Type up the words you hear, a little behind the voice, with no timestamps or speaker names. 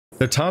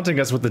They're taunting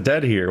us with the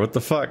dead here. What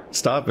the fuck?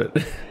 Stop it.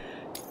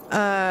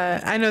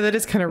 I know that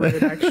is kind of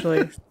rude,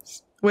 actually.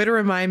 Way to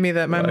remind me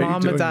that my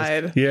mama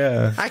died. This?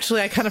 Yeah.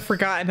 Actually, I kind of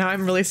forgot. Now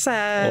I'm really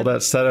sad. All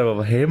that setup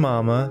of, hey,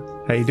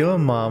 mama. How you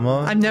doing, mama?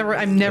 I'm never.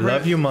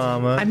 Love you,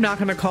 mama. I'm not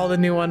gonna call the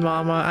new one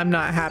mama. I'm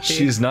not happy.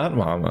 She's not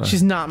mama.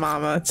 She's not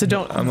mama. So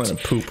don't. I'm gonna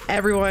poop.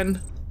 Everyone,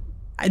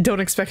 don't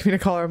expect me to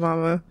call her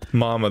mama.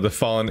 Mama, the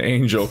fallen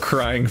angel,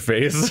 crying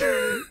face.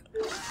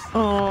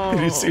 Oh.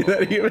 Did you see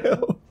that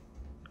email?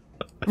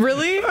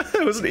 Really?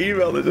 It was an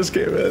email that just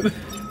came in.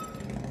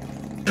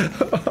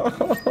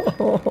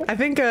 I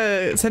think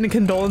sending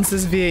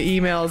condolences via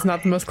email is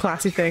not the most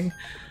classy thing.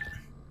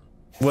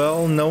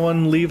 Well, no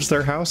one leaves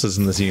their houses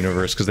in this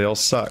universe because they all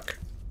suck.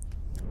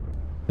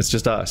 It's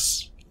just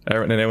us.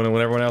 And when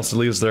everyone else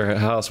leaves their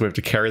house, we have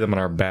to carry them on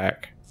our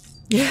back.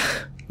 Yeah.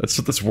 That's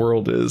what this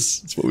world is.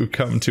 It's what we've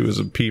come to as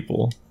a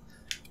people.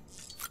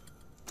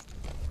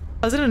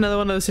 I was in another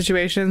one of those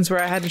situations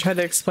where I had to try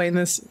to explain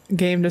this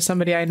game to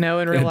somebody I know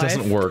in real life. It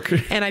doesn't work.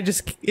 And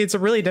it's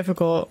really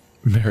difficult.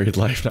 Married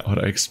life, not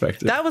what I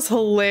expected. That was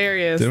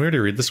hilarious. Didn't we already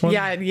read this one?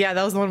 Yeah,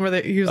 that was the one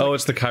where he was like,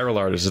 it's the chiral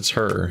artist. It's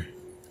her.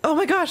 Oh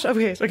my gosh.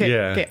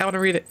 Okay, I want to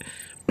read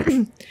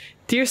it.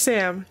 Dear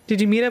Sam,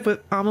 did you meet up with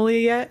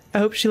Amelie yet? I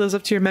hope she lives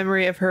up to your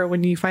memory of her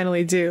when you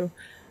finally do.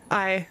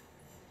 I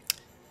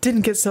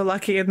didn't get so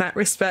lucky in that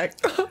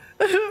respect.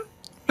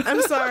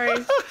 I'm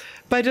sorry,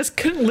 but I just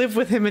couldn't live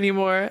with him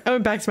anymore. I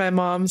went back to my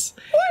mom's.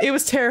 What? It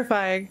was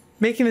terrifying,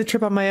 making the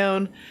trip on my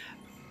own.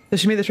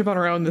 She made the trip on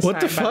her own this time,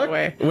 by the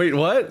way. Wait,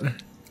 what?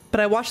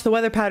 But I watched the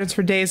weather patterns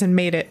for days and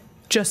made it.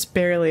 Just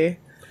barely.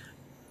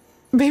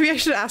 Maybe I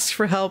should ask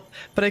for help,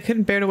 but I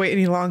couldn't bear to wait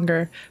any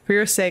longer. For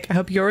your sake, I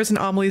hope yours and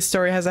Amelie's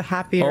story has a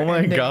happier ending.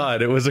 Oh my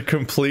god, it was a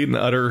complete and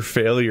utter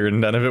failure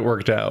and none of it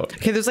worked out.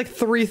 Okay, there's like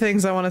 3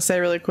 things I want to say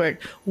really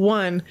quick.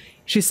 1,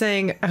 she's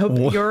saying, I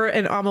hope your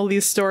and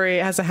Amelie's story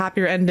has a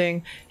happier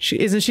ending.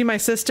 Isn't she my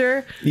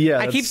sister? Yeah,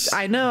 I keep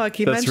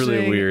mentioning. That's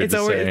really weird It's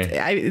to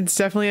say. It's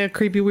definitely a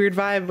creepy, weird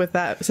vibe with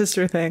that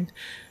sister thing.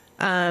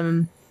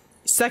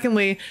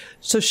 Secondly,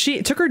 so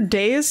it took her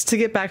days to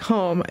get back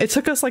home. It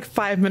took us like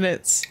 5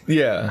 minutes.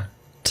 Yeah.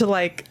 To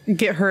like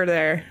get her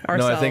there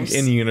ourselves. No, I think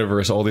in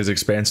universe all these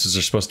expanses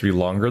are supposed to be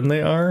longer than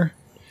they are.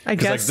 I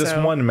guess like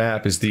this one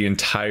map is the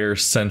entire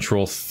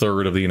central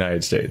third of the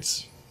United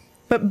States.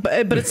 But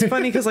it's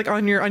funny because like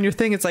on your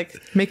thing it's like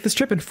make this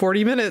trip in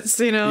 40 minutes,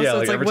 you know? Yeah, so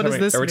it's like what does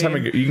this mean? Every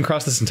time you can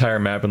cross this entire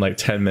map in like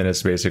 10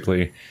 minutes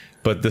basically,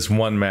 but this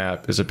one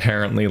map is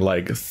apparently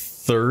like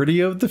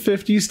 30 of the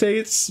 50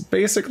 states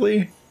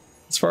basically.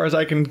 As far as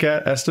I can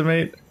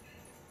estimate,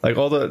 like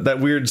all that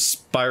weird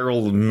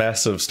spiral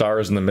mess of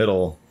stars in the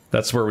middle,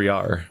 that's where we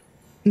are.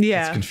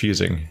 Yeah, it's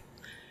confusing.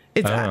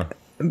 It's yeah.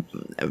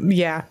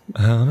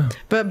 I don't know.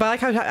 But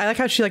I like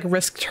how she like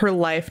risked her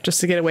life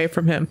just to get away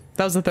from him.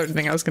 That was the third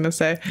thing I was gonna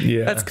say.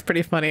 Yeah, that's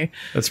pretty funny.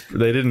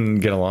 They didn't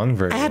get along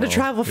very well. I had to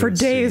travel for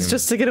days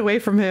just to get away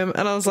from him,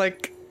 and I was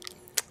like,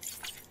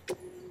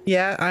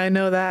 yeah, I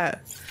know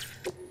that.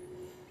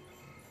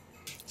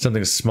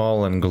 Something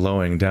small and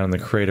glowing down in the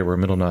crater where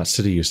Middle Knot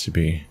City used to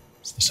be.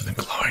 So there's something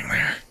glowing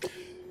there.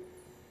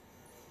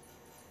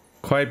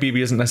 Quiet BB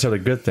isn't necessarily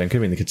a good thing.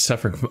 Could mean the kid's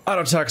suffering from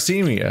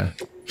autotoxemia.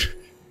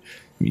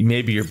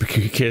 Maybe your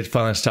kid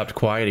finally stopped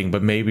quieting,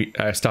 but maybe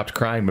I stopped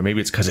crying, but maybe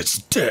it's because it's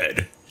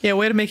dead. Yeah,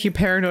 way to make you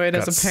paranoid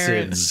as a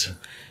parent. SIDS.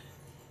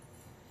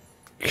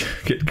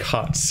 Get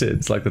caught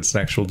SIDS like that's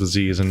an actual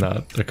disease and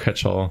not a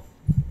catch-all.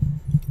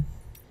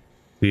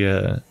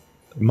 The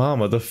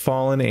Mama, the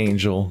fallen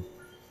angel.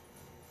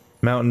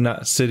 Mountain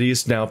Knot City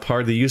is now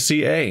part of the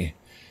UCA.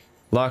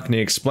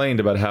 Lockney explained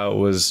about how it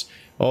was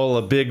all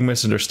a big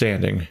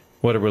misunderstanding.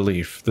 What a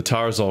relief. The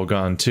tar's all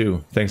gone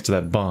too, thanks to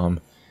that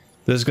bomb.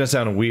 This is gonna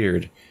sound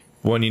weird.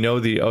 When you know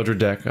the Elder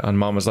deck on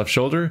Mama's left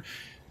shoulder,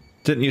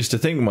 didn't used to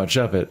think much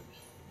of it,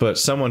 but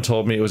someone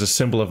told me it was a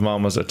symbol of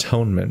Mama's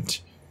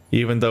atonement.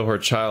 Even though her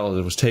child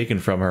was taken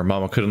from her,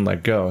 Mama couldn't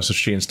let go, so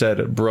she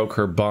instead broke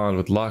her bond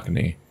with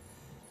Lockney.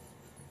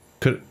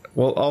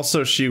 Well,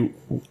 also she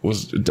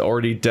was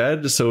already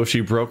dead, so if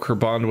she broke her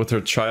bond with her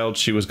child,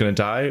 she was going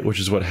to die, which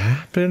is what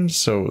happened,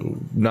 so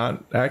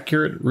not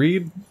accurate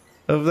read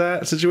of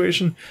that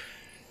situation.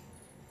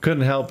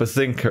 Couldn't help but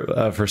think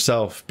of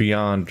herself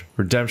beyond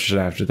redemption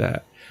after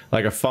that,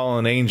 like a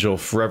fallen angel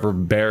forever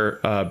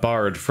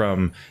barred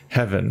from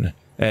heaven,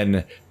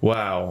 and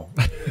wow.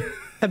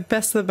 At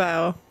best the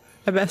bow.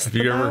 At best have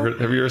you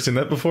ever seen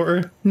that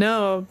before?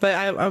 No,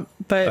 but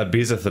A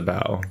Beezeth the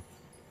bow.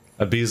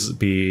 A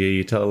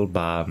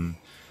Beetlebum.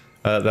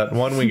 That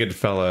one-winged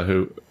fella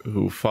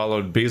who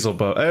followed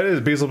Beelzebub. It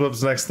is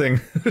Beelzebub's next thing.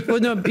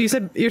 Well, no,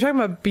 you're talking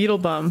about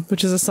Beetlebum,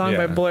 which is a song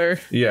by Blur.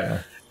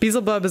 Yeah.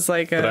 Beelzebub is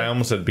like But I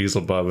almost said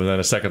Beelzebub, and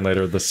then a second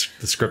later the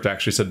script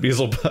actually said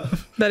Beelzebub.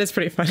 That is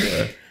pretty funny.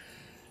 Yeah.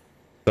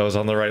 So I was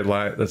on the right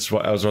line. That's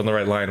why I was on the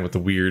right line with the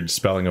weird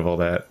spelling of all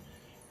that.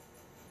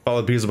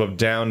 Followed Beelzebub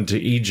down to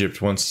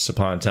Egypt once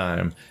upon a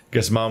time.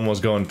 Guess Mom was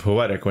going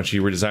poetic when she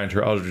redesigned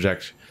her Elder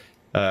deck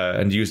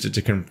and used it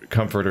to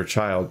comfort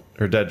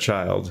her dead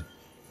child.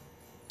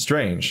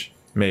 Strange,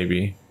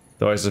 maybe,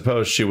 though I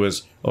suppose she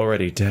was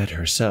already dead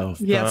herself.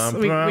 Yes,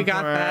 we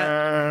got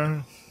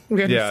that.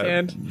 We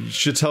understand. Yeah,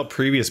 should tell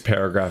previous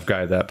paragraph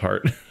guy that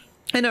part.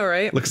 I know,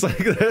 right? Looks like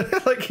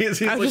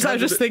he's I was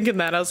just thinking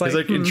that. I was like, he's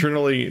like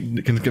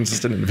internally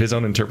consistent in his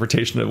own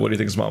interpretation of what he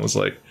thinks mom was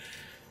like.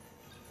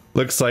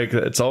 Looks like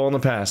it's all in the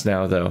past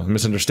now, though.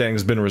 Misunderstanding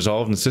has been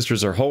resolved, and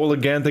sisters are whole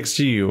again thanks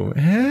to you.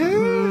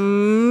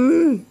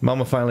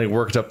 Mama finally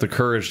worked up the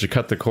courage to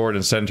cut the cord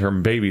and send her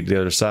baby to the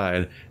other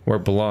side, where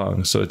it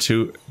belongs. So the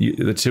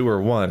two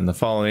are one. The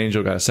fallen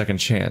angel got a second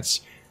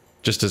chance,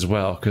 just as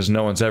well, because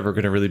no one's ever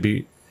really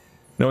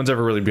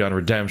beyond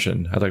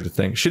redemption. I'd like to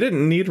think she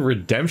didn't need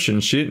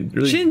redemption. She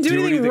didn't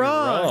do anything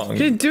wrong. She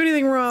didn't do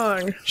anything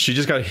wrong. She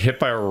just got hit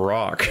by a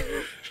rock.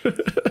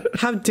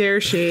 How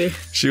dare she?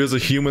 She was a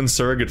human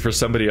surrogate for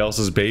somebody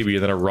else's baby,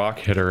 and then a rock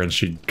hit her, and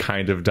she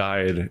kind of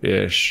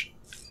died-ish.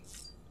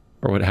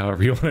 Or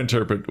however you want to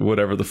interpret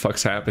whatever the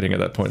fuck's happening at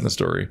that point in the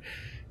story.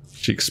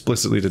 She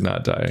explicitly did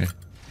not die.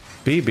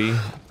 BB?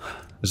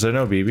 Is there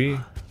no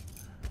BB?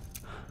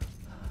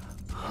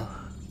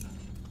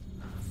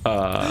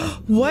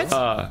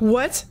 What?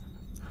 What?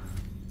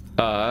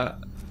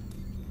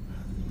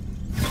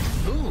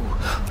 Ooh,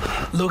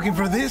 looking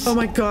for this? Oh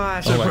my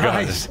gosh. Oh my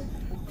Surprise. God.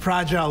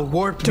 Fragile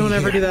warped Don't me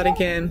ever here. do that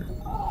again.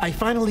 I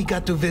finally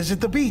got to visit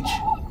the beach.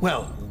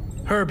 Well,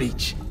 her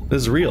beach.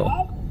 This is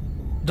real.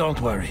 Don't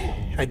worry.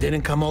 I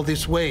didn't come all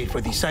this way for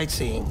the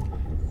sightseeing.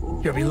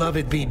 Your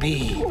beloved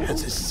BB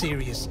has a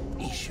serious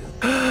issue.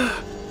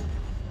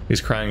 He's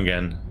crying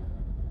again.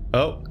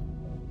 Oh.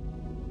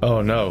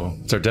 Oh no.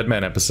 It's our Dead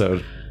Man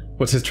episode.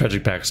 What's his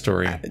tragic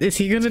backstory? Is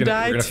he gonna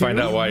die We're gonna too? find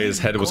out why his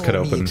head was cut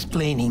open.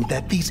 Explaining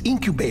that these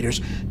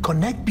incubators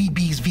connect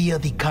BBs via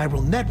the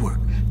chiral network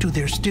to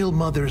their still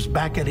mothers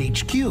back at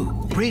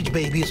HQ. Bridge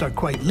babies are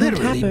quite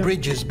literally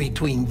bridges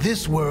between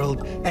this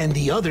world and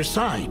the other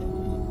side.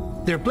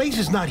 Their place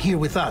is not here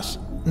with us,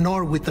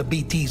 nor with the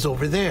BTs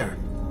over there.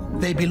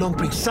 They belong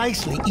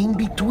precisely in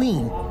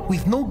between,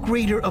 with no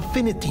greater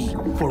affinity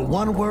for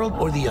one world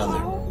or the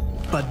other.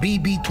 But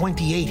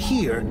BB-28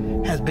 here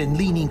has been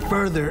leaning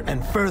further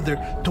and further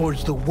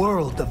towards the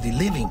world of the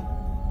living.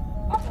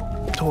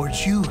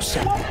 Towards you,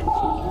 Sam.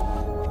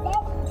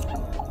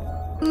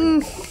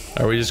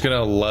 Are we just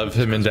gonna love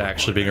him into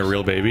actually being a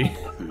real baby?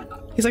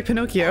 He's like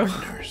Pinocchio.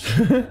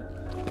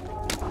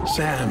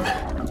 Sam,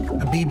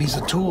 a BB's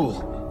a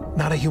tool,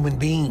 not a human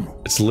being.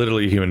 It's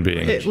literally a human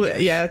being.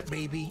 Yeah.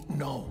 Baby,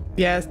 no.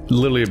 Yeah.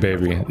 Literally a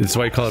baby. That's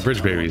why you call it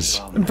bridge babies.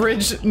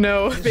 Bridge,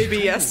 no. Baby,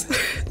 yes.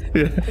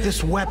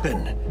 This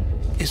weapon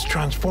is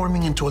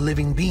transforming into a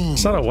living being.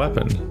 It's not a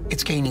weapon.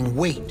 It's gaining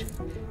weight.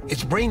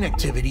 Its brain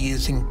activity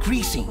is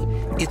increasing.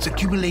 It's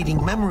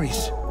accumulating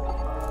memories.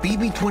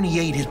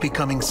 BB-28 is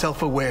becoming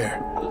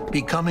self-aware,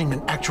 becoming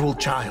an actual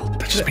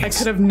child. I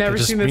could have never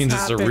seen this happen. That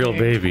just means it's a real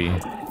baby.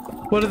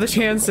 What are the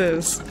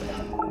chances?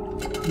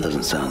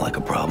 Doesn't sound like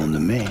a problem to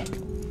me.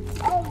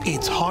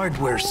 It's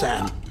hardware,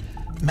 Sam.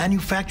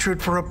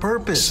 Manufactured for a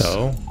purpose.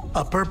 So?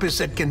 A purpose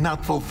that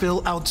cannot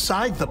fulfill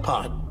outside the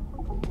pod.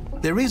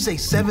 There is a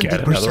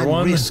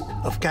 70% risk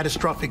of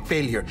catastrophic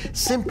failure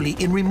simply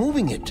in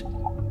removing it.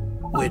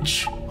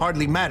 Which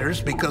hardly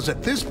matters because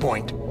at this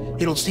point,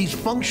 it'll cease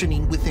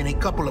functioning within a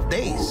couple of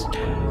days.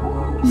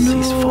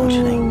 Cease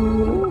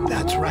functioning?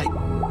 That's right.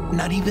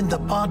 Not even the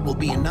pod will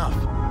be enough.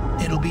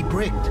 It'll be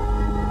bricked.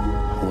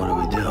 What do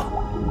we do?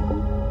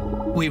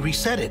 We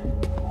reset it.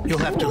 You'll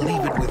have to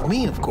leave it with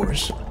me, of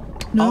course.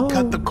 No. I'll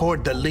cut the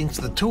cord that links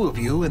the two of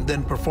you and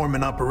then perform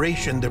an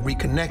operation that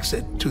reconnects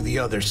it to the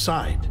other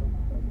side.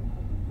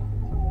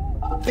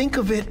 Think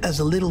of it as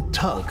a little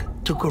tug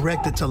to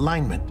correct its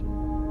alignment,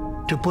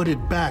 to put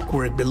it back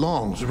where it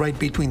belongs, right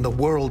between the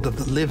world of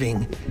the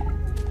living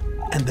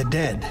and the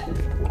dead.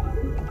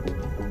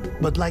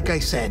 But like I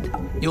said,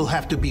 you'll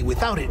have to be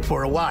without it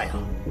for a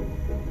while.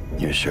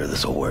 You're sure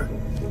this'll work?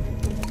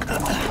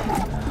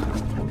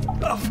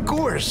 Of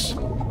course.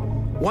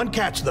 One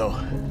catch, though.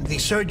 The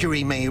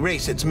surgery may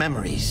erase its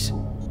memories.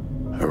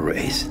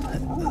 Erase?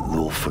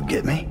 They'll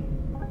forget me?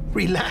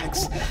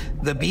 Relax.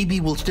 The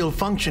BB will still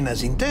function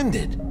as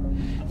intended.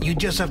 You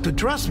just have to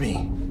trust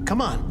me.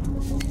 Come on.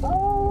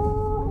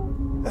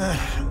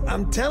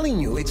 I'm telling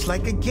you, it's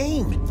like a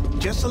game.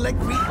 Just select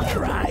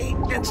retry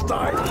and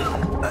start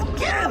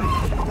again.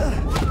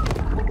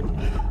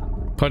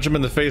 Punch him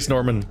in the face,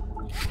 Norman.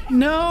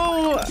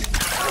 No.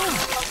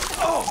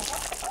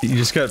 You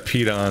just got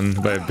peed on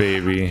by a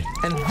baby.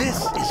 And this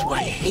is why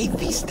I hate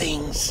these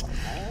things.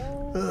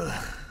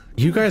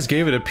 You guys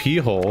gave it a pee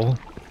hole.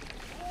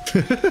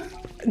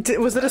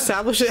 Was it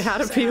established it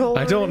had a pee hole?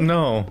 I don't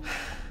know.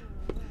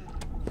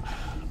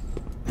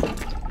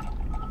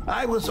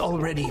 I was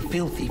already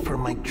filthy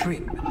from my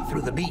trip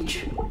through the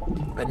beach.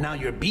 But now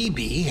your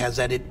BB has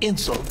added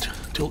insult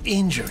to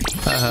injury.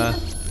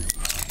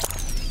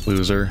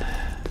 Loser.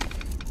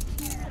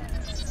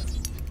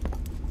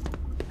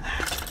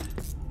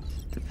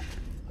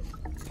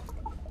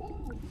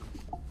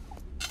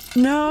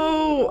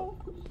 No.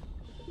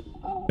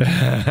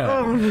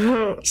 Oh,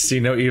 no. See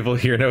no evil,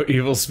 hear no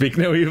evil, speak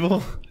no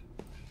evil.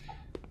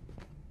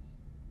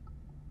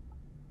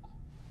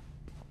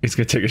 He's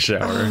gonna take a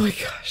shower. Oh my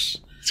gosh.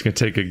 He's gonna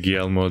take a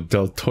Guillermo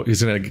del Toro.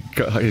 He's gonna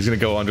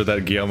go under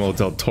that Guillermo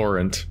del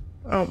Torrent.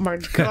 Oh my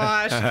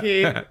gosh,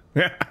 Pete.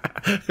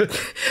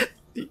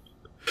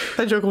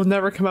 That joke will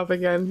never come up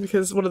again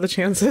because what are the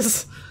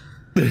chances?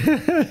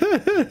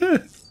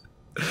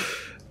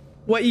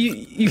 What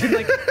you can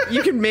like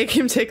you can make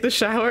him take the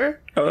shower?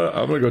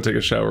 I'm gonna go take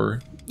a shower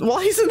while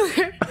he's in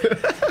there.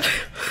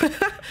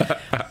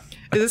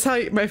 Is this how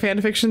my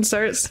fanfiction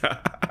starts?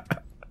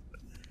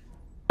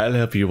 I'll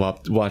help you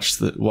watch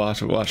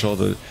all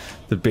the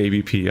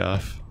baby pee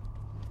off,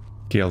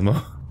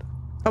 Guillermo.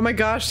 Oh my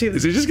gosh,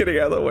 is he just getting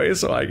out of the way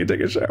so I can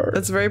take a shower?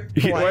 That's very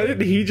polite. Why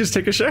didn't he just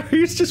take a shower?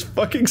 He's just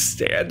fucking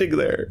standing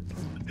there.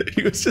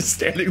 He was just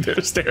standing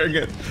there staring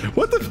at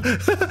what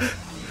the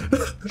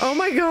oh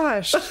my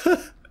gosh. No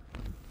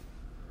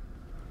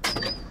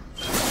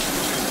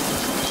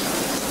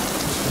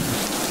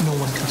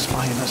one can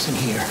spy on us in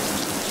here.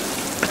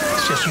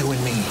 It's just you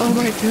and me. Oh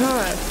my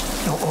god.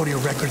 No audio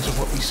records of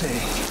what we say.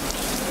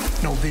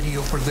 No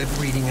video for lip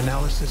reading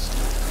analysis.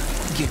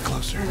 Get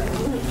closer.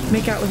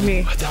 Make out with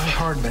me. Don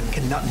Hardman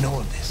cannot know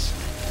of this.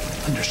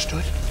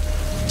 Understood?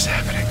 What's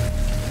happening?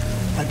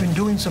 I've been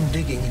doing some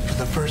digging into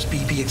the first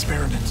BB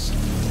experiments.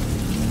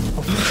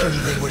 Officially,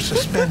 they were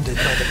suspended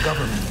by the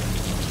government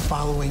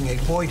following a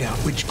void out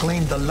which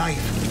claimed the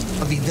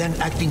life of the then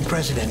acting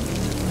president.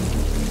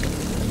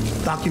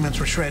 Documents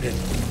were shredded.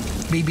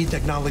 BB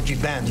technology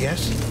banned,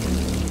 yes?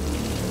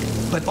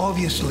 But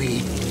obviously,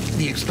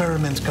 the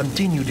experiments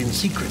continued in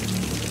secret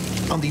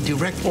on the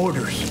direct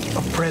orders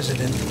of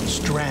President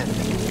Strand.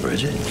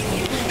 Bridget?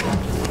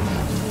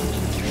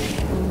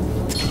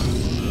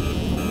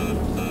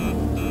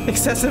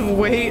 Excessive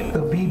weight. The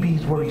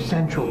BBs were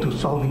essential to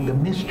solving the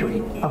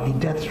mystery of the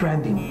Death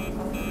Stranding.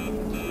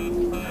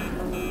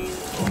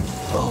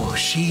 Oh,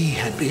 she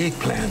had big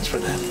plans for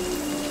them.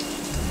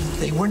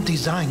 They weren't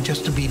designed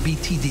just to be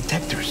BT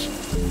detectors.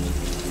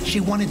 She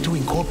wanted to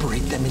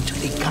incorporate them into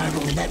a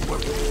chiral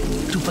network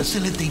to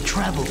facilitate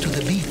travel to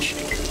the beach.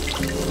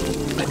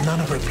 But none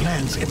of her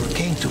plans ever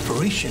came to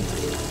fruition.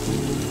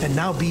 And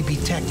now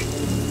BB Tech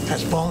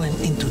has fallen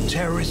into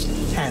terrorist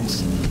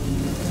hands.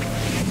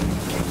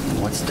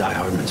 What's Die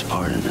Hardman's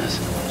part in this?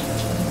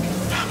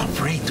 I'm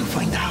afraid to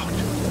find out.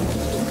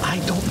 I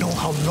don't know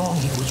how long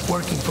he was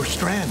working for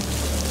Strand.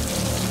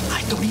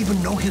 I don't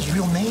even know his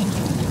real name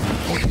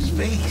or his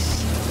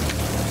face.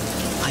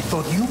 I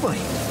thought you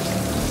might,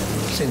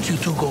 since you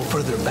two go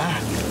further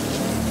back.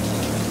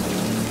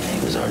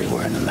 He was already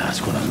wearing the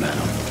mask when I met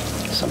him.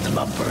 Something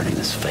about burning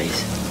his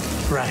face.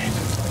 Right.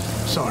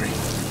 Sorry.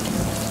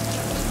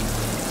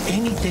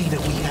 Any data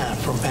we have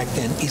from back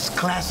then is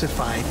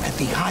classified at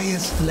the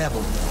highest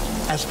level.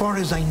 As far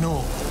as I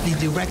know, the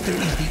director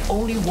is the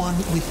only one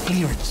with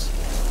clearance.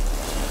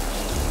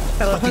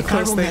 But the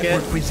chiral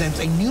network presents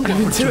a new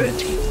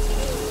opportunity.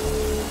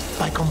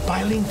 By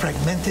compiling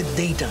fragmented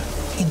data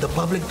in the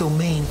public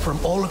domain from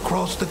all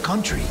across the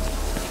country,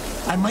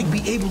 I might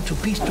be able to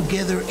piece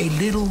together a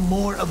little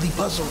more of the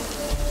puzzle.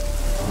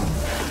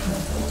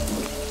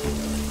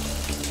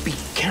 Be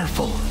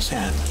careful,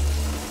 Sam.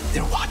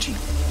 They're watching.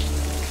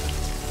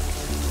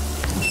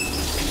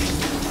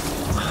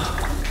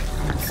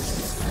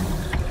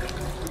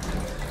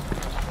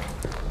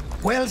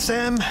 Well,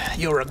 Sam,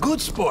 you're a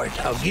good sport.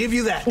 I'll give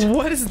you that.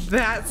 What is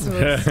that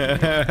supposed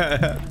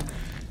to be?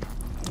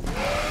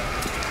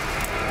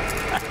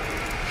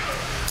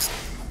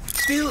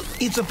 Still,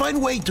 it's a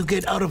fine way to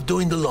get out of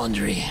doing the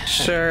laundry.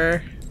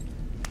 Sure.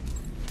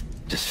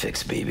 Just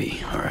fix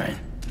BB, all right?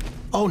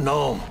 Oh,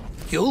 no.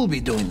 You'll be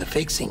doing the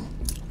fixing.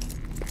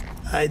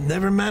 I'd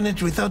never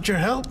manage without your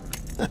help.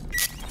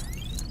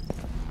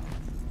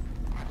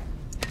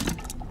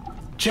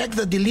 Check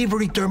the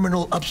delivery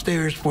terminal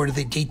upstairs for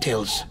the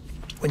details.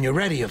 When you're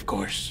ready, of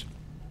course.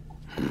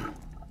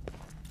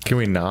 Can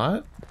we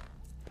not?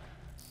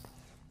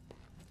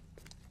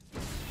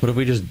 What if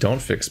we just don't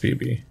fix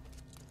BB?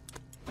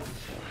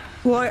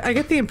 Well, I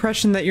get the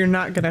impression that you're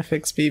not gonna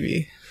fix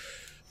BB.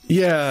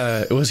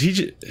 Yeah, was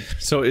he?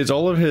 So it's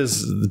all of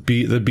his. The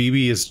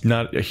BB is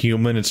not a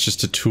human; it's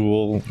just a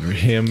tool.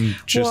 Him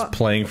just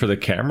playing for the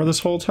camera this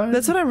whole time.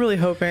 That's what I'm really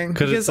hoping.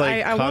 Because it's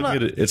like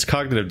it's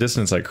cognitive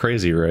dissonance like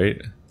crazy,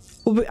 right?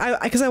 Well,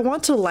 because I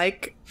want to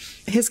like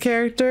his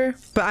character,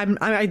 but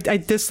I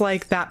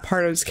dislike that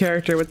part of his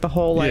character with the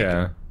whole like.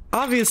 Yeah.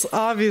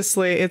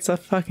 Obviously, it's a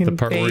fucking the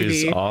part baby. where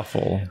he's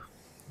awful.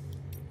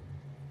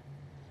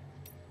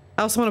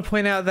 I also want to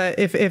point out that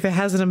if it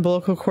has an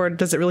umbilical cord,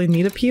 does it really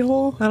need a pee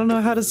hole? I don't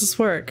know. How does this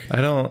work?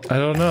 I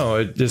don't know.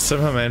 It just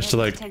somehow managed to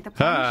like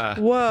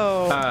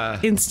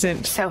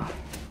instant. So,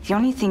 the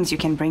only things you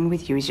can bring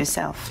with you is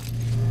yourself,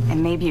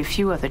 and maybe a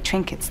few other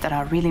trinkets that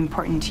are really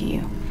important to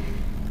you.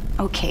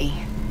 Okay,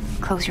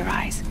 close your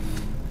eyes.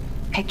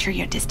 Picture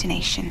your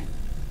destination.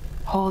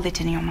 Hold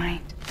it in your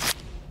mind.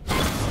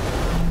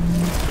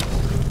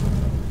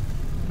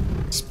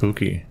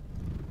 Spooky.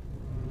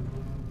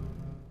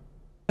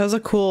 That was a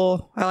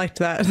cool. I liked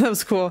that. That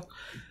was cool.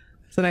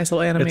 It's a nice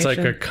little animation. It's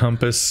like a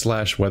compass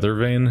 / weather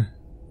vane.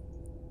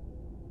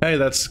 Hey,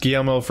 that's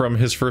Guillermo from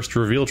his first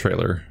reveal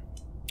trailer.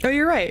 Oh,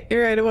 you're right.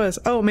 You're right. It was.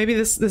 Oh, maybe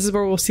this is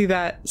where we'll see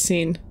that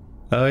scene.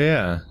 Oh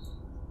yeah.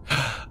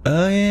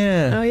 Oh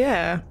yeah. Oh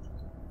yeah.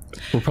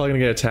 We're probably gonna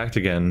get attacked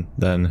again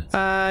then.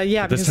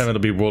 Yeah. But this time it'll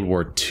be World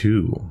War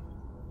II.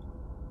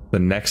 The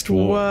next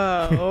war.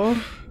 Whoa.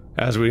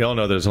 As we all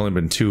know, there's only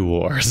been 2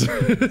 wars.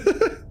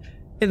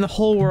 In the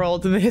whole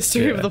world, in the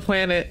history of the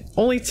planet,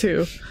 only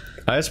 2.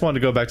 I just wanted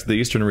to go back to the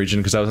eastern region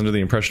because I was under the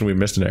impression we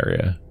missed an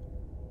area.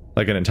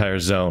 Like an entire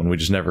zone. We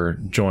just never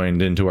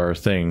joined into our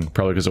thing.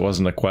 Probably because it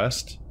wasn't a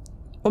quest.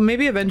 Well,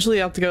 maybe eventually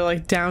you have to go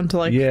like down to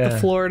like the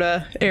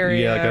Florida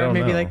area, like, or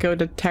maybe like go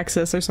to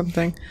Texas or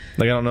something.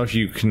 Like, I don't know if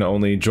you can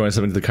only join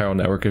something to the chiral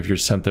network if you're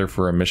sent there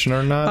for a mission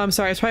or not. I'm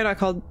sorry, it's probably not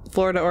called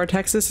Florida or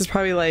Texas. It's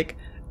probably like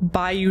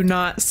Bayou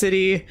Knot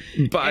City.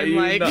 Bayou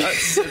like, Knot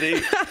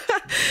City.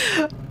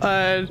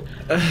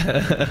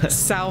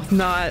 South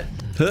Knot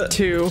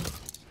 2.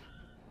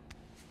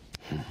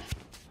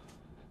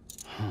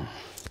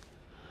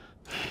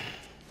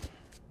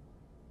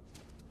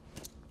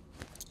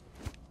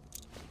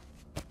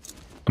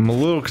 I'm a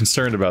little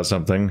concerned about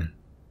something.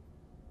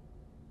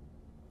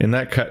 In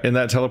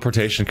that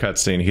teleportation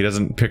cutscene, he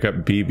doesn't pick up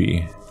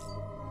BB.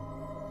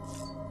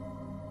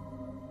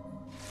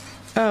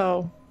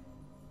 Oh.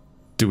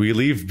 Do we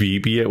leave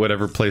BB at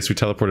whatever place we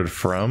teleported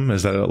from?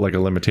 Is that like a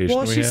limitation?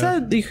 Well, she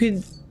said you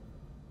could.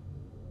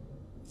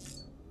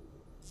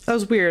 That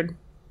was weird.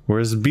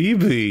 Where's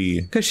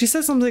BB? Because she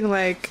said something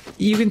like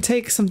you can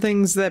take some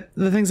things the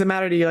things that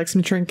matter to you, like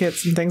some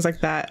trinkets and things like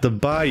that. The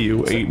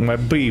bayou ate my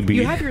baby.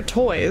 You have your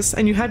toys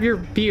and you have your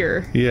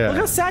beer. Yeah. Look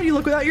how sad you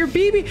look without your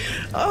BB.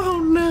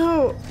 Oh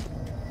no.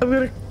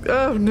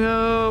 Oh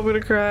no, I'm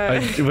gonna cry.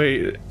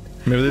 Wait,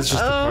 maybe this is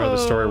just the part of the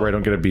story where I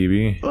don't get a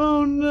BB.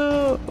 Oh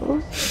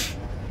no.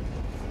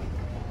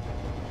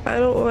 I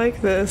don't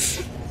like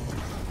this.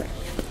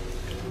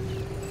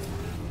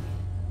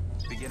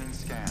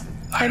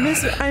 I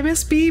miss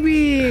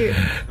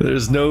BB.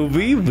 There's no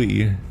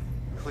BB.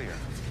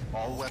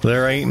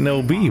 There ain't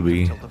no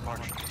BB.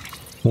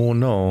 Oh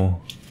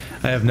no.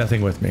 I have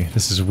nothing with me.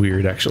 This is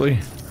weird, actually.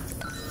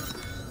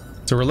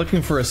 So we're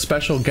looking for a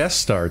special guest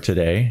star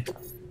today.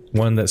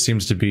 One that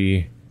seems to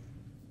be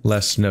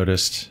less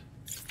noticed.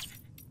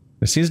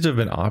 It seems to have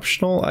been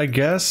optional, I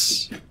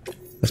guess.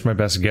 That's my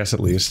best guess, at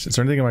least. Is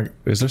there anything in my...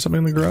 Is there something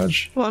in the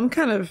garage? Well, I'm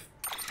kind of...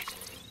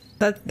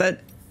 That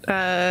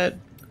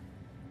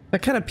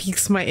kind of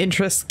piques my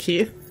interest,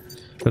 Keith.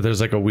 That there's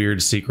like a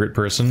weird secret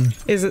person?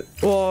 Is it?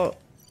 Well,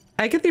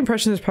 I get the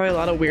impression there's probably a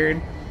lot of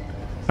weird...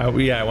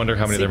 yeah, I wonder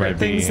how many there might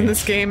things be. in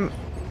this game.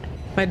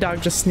 My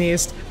dog just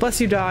sneezed. Bless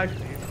you, dog.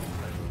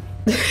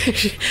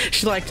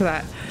 she liked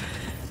that.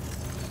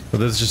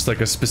 But there's just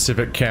like a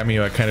specific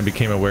cameo I kind of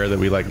became aware that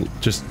we like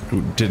just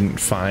didn't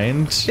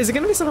find. Is it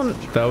gonna be someone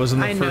that was in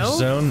the first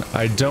zone?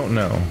 I don't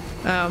know.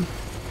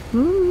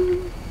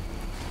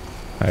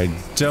 I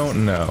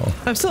don't know.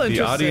 I'm still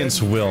interested. The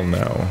audience will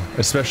know,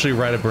 especially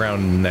right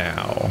around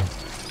now.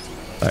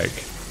 Like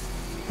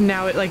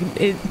now,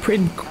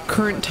 in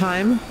current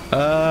time.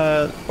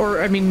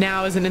 Or I mean,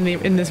 now isn't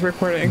in this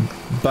recording.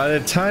 By the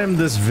time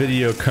this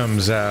video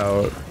comes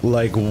out,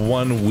 like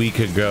 1 week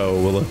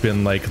ago, will have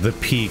been like the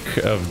peak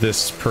of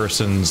this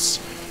person's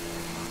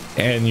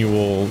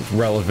annual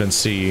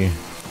relevancy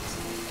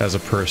as a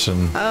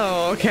person.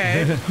 Oh,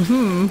 okay.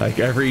 Like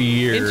every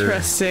year.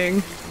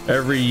 Interesting.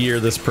 Every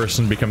year, this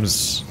person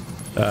becomes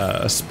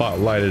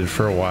spotlighted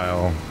for a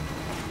while,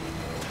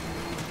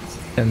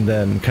 and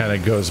then kind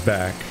of goes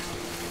back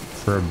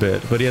for a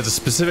bit. But he has a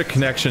specific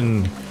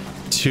connection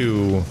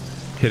to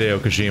Hideo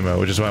Kojima,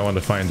 which is why I wanted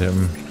to find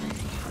him.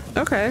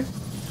 Okay.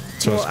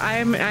 So well, I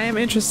am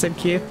interested,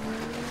 Keith.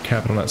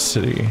 Capital Nut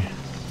City.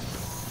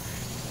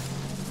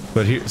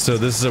 But so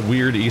this is a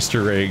weird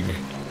Easter egg.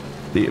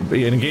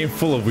 In a game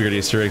full of weird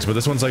Easter eggs, but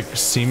this one's like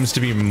seems to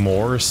be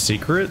more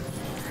secret.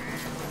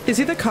 Is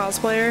he the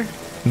cosplayer?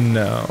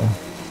 No.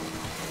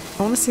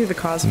 I want to see the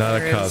cosplayer. Not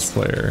a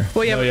cosplayer.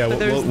 Well, yeah, no, yeah,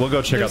 we'll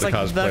go check out the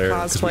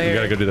cosplayer. We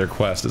gotta go do their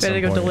quest at some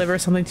point. Better go deliver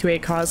something to a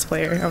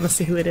cosplayer. I want to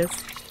see who it is.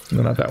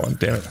 No, not that one.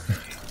 Damn it.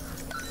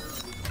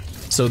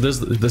 So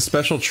there's the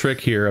special trick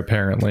here,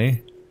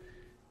 apparently,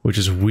 which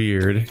is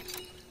weird.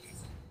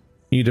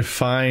 You need to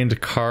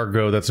find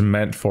cargo that's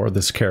meant for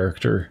this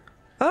character.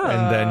 Oh.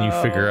 And then you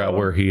figure out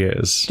where he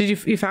is. Did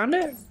you found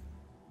it?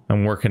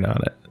 I'm working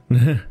on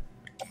it.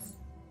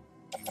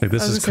 Like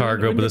this is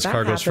cargo, but this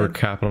cargo's for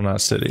Capital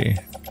Knot City.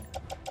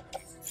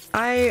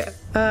 I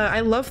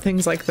love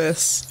things like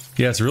this.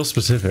 Yeah, it's real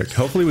specific.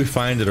 Hopefully we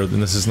find it, or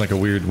then this isn't like a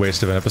weird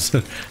waste of an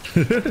episode.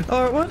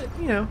 Or what?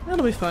 You know,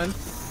 that'll be fun.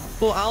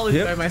 Well, I'll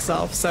enjoy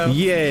myself. So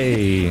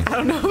yay! I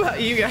don't know about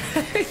you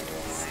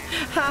guys.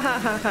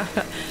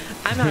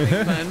 I'm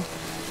having fun.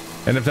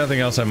 And if nothing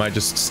else, I might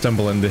just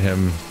stumble into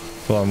him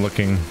while I'm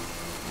looking.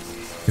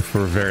 If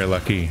we're very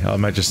lucky, I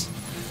might just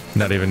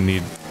not even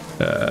need.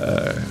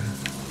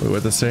 Wait,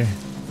 what'd this say?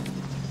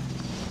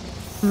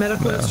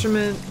 Medical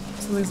instrument,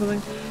 something.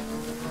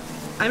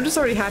 I'm just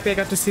already happy I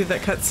got to see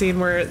that cutscene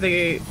where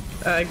they,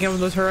 Guillermo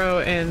del Toro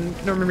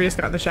and Norman Reedus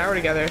got in the shower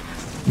together.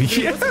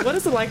 Yeah. What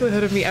is the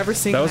likelihood of me ever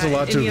seeing That was a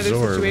lot in to any other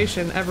absorb.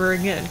 situation ever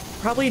again?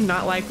 Probably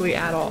not likely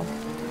at all.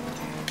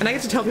 And I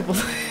get to tell people.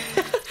 So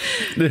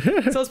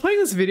I was playing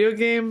this video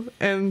game,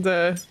 and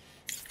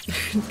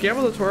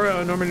Guillermo del Toro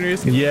and Norman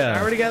Reedus get in the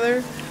shower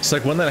together. It's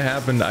like when that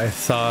happened, I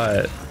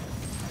thought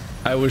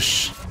I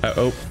was.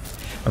 Oh,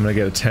 I'm gonna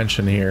get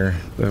attention here.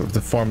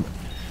 The form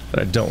that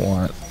I don't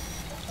want.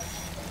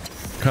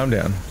 Calm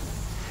down.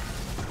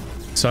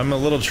 So I'm in a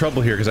little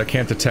trouble here because I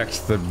can't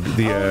detect the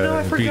oh no,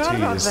 I forgot BTs.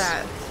 about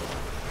that.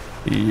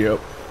 Yep.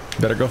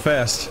 Better go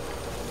fast.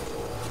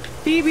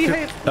 BB,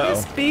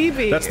 this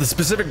BB. That's the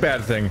specific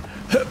bad thing.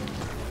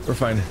 We're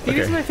fine.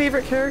 BB's Okay. my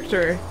favorite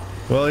character.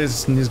 Well,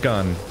 he's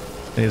gone.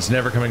 And he's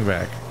never coming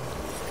back.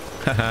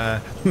 Haha.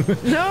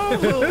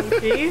 No,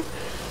 B.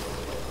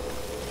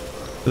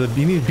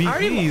 You need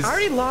BTs I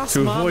already lost to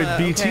Mama. avoid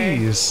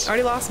BTs. Okay. I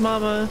already lost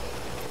Mama.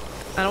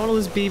 I don't want to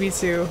lose BB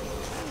too.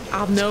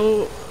 I'll have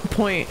no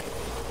point.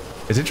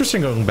 It's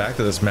interesting going back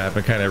to this map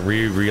and kind of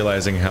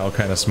realizing how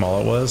kind of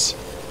small it was.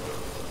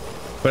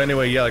 But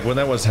anyway, yeah, like when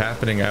that was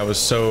happening, I was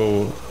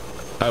so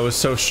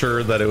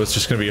sure that it was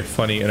just gonna be a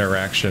funny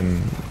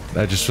interaction.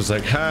 I just was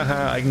like,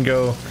 haha, I can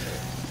go.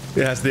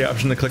 It has the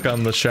option to click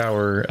on the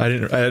shower. I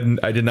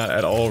did not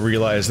at all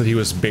realize that he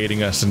was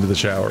baiting us into the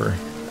shower.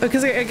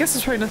 Because I guess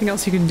there's probably nothing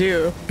else you can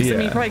do. Yeah. I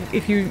mean, probably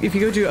if you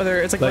go do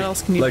other, it's like what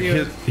else can you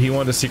do? He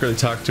wanted to secretly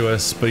talk to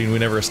us, but we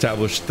never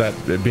established that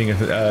it being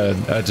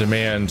a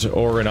demand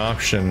or an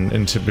option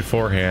into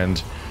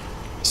beforehand.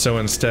 So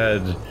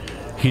instead,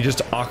 he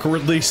just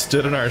awkwardly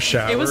stood in our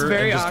shower. It was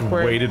very and just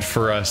awkward. waited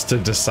for us to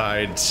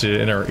decide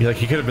to like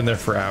he could have been there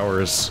for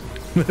hours.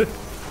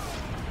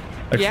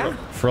 Like Yeah.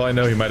 for all I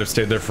know, he might have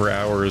stayed there for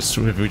hours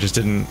if we just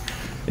didn't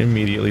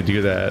immediately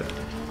do that.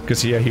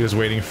 Because yeah, he was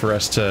waiting for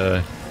us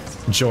to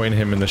join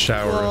him in the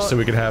shower so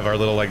we could have our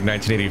little like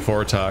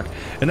 1984 talk.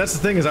 And that's the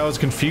thing, is I was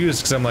confused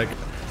because I'm like,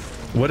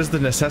 what is the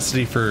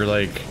necessity for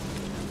like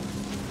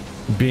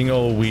being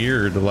all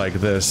weird like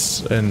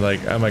this? And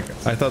like I'm like,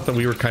 I thought that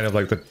we were kind of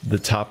like the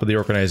top of the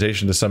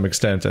organization to some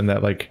extent, and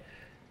that like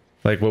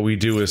what we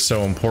do is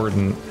so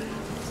important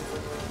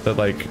that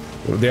like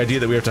the idea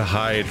that we have to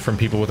hide from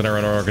people within our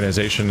own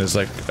organization is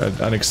like an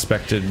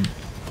unexpected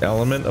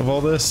element of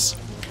all this.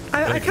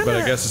 But I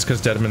guess it's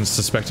because Deadman's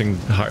suspecting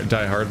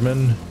Die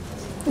Hardman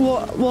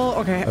Well,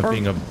 okay. of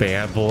being a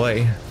bad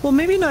boy. Well,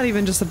 maybe not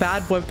even just a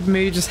bad boy, but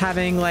maybe just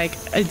having like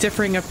a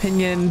differing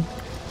opinion.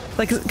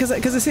 Like, because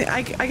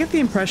I get the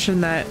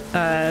impression that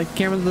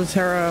Guillermo del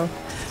Toro,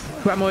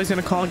 who I'm always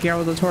going to call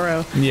Guillermo del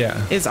Toro,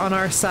 Yeah. is on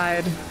our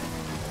side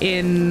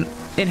in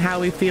how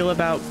we feel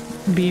about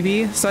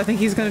BB. So I think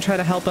he's going to try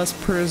to help us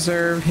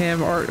preserve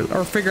him or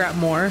figure out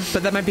more.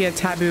 But that might be a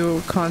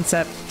taboo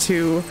concept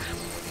to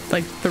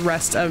like the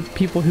rest of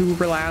people who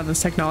rely on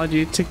this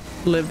technology to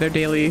live their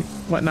daily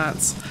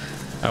whatnots.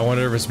 I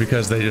wonder if it's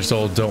because they just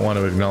all don't want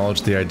to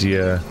acknowledge the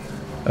idea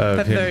of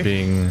That him they're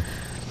being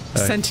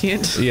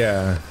sentient.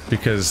 Yeah,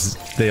 because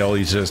they all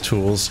use it as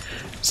tools.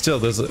 Still,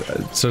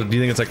 so do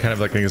you think it's like kind of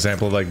like an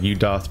example of like you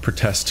doth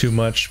protest too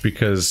much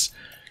because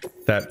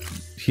that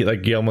he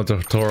like Guillermo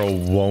del Toro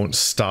won't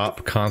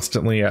stop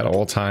constantly at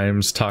all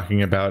times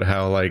talking about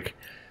how like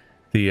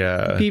the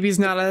BB's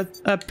not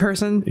a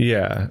person.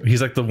 Yeah,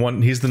 he's like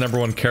he's the number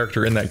one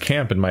character in that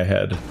camp in my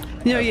head.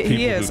 You know,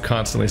 he is. Who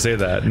constantly say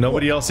that.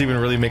 Nobody else even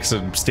really makes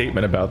a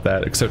statement about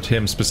that except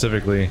him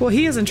specifically. Well,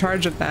 he is in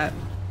charge of that.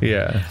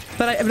 Yeah.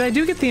 But I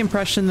do get the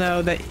impression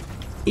though that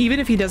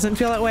even if he doesn't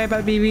feel that way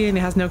about BB and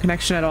he has no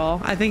connection at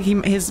all, I think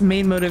his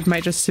main motive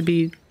might just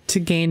be to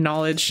gain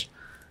knowledge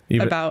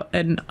about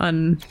an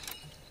and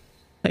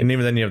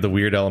even then you have the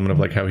weird element of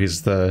like how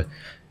he's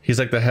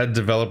like the head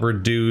developer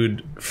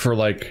dude for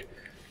like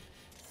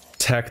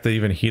tech that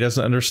even he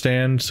doesn't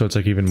understand, so it's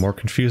like even more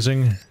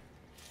confusing.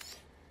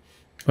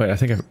 Wait, I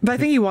think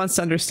he wants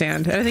to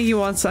understand, and I think he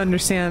wants to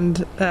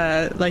understand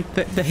like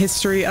the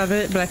history of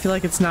it, but I feel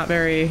like it's not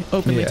very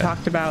openly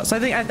talked about. So I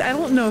think I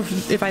don't know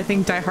if I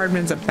think Die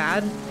Hardman's a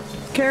bad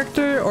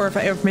character or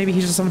if maybe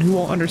he's just someone who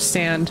won't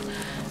understand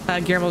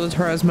Guillermo del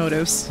Toro's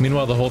motives.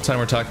 Meanwhile, the whole time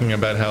we're talking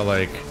about how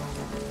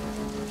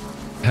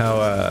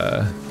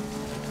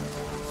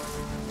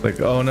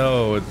oh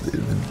no,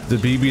 the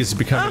BB's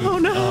becoming. Oh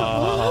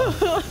no!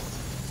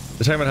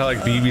 They're talking about how like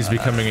BB's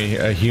becoming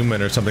a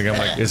human or something. I'm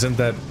like, isn't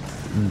that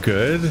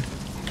good?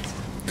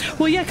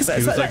 Well, yeah, because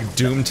he was like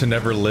doomed to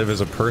never live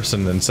as a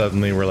person, and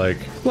suddenly we're like.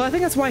 Well, I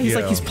think that's why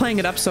he's playing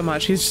it up so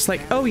much. He's just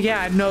like, oh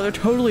yeah, no, they're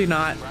totally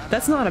not.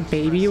 That's not a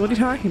baby. What are you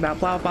talking about?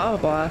 Blah blah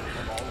blah blah.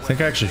 I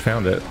think I actually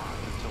found it.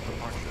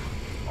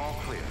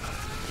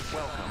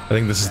 I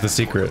think this is the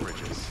secret.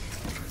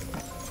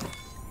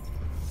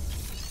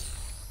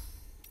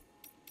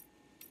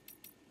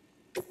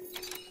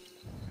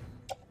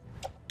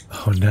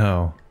 Oh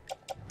no.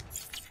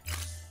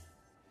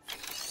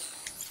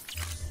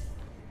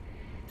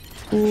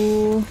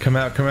 Ooh. Come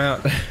out, come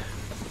out. Do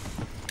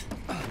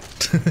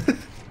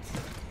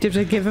you have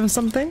to give him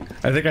something?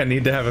 I think I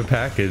need to have a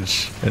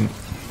package, and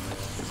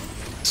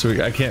so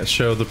I can't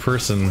show the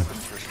person.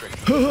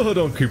 Oh,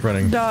 don't keep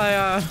running.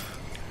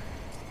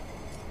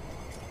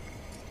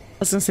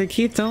 was gonna say,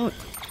 Keith, don't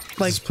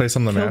like Is this place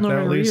on the map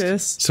now at least?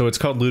 Reedus. So it's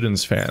called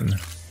Luden's Fan.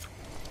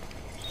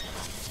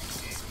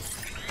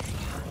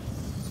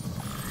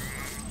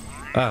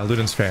 Ah,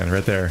 Luden's Fan,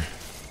 right there.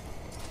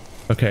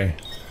 Okay.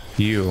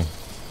 You.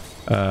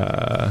 Do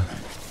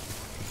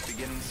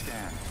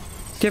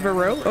you have a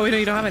rope? Oh, wait, no,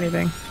 you don't have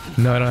anything.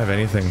 No, I don't have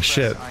anything.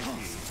 Shit.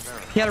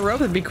 You had a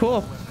rope, it'd be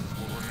cool.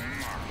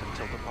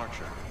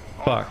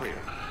 Fuck.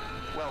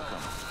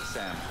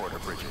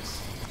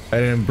 I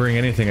didn't bring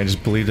anything, I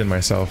just believed in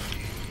myself.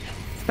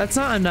 That's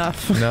not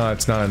enough. No,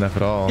 it's not enough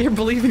at all. Your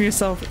belief in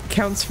yourself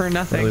counts for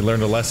nothing. Really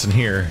learned a lesson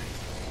here.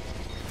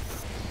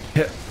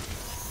 Hit.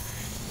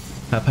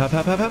 Hop, hop,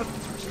 hop, hop, hop.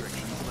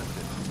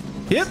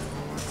 Yep.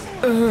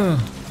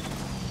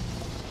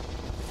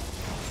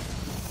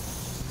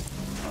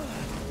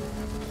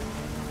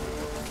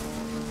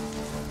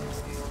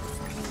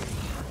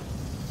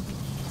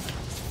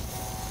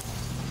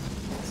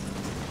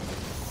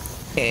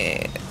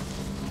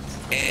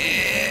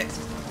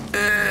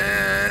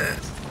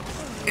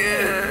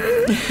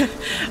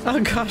 Oh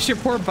gosh, your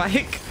poor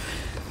bike.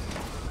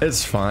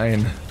 It's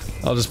fine.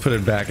 I'll just put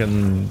it back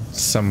in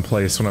some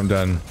place when I'm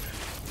done.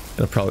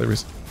 It'll probably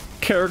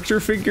character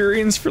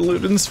figurines for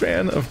Luden's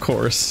Fan, of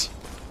course.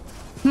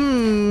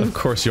 Of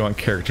course you want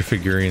character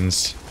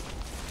figurines.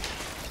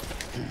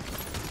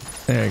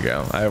 There you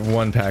go. I have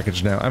one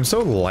package now. I'm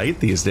so light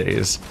these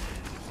days.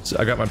 So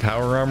I got my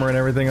power armor and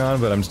everything on,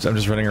 but I'm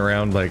just running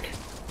around like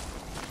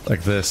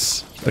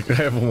this. Like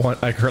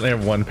I currently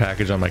have one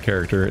package on my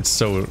character. It's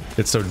so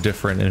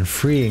different and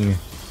freeing.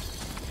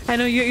 I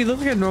know you look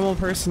like a normal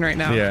person right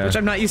now, Yeah. which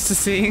I'm not used to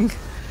seeing.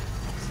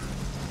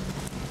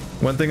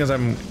 One thing is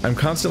I'm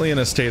constantly in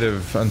a state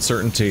of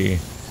uncertainty,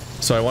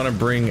 so I want to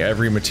bring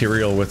every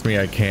material with me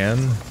I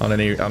can on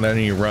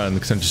any run,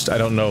 because I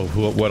don't know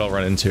what I'll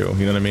run into.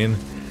 You know what I mean?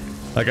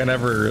 Like I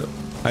never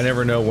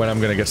know when I'm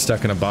gonna get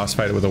stuck in a boss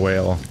fight with a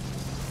whale.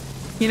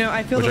 You know,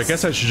 I feel Which I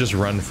guess I should just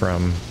run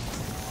from.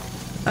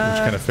 Which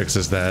kind of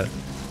fixes that.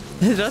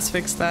 It does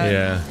fix that.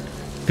 Yeah.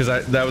 Because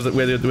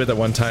we had that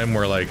one time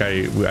where like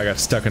I got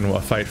stuck in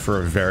a fight for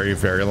a very,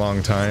 very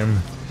long time,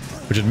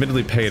 which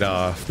admittedly paid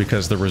off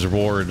because the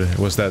reward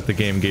was that the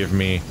game gave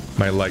me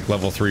my like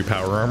level 3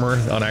 power armor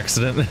on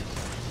accident.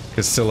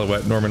 Because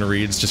Silhouette Norman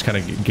Reedus just kind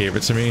of gave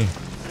it to me.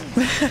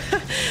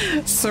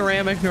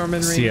 Ceramic Norman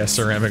Reedus. Yeah,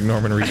 ceramic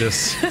Norman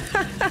Reedus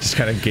just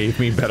kind of gave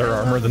me better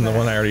armor than the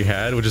one I already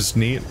had, which is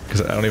neat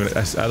because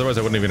otherwise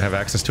I wouldn't even have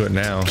access to it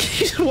now.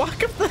 You should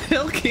walk up the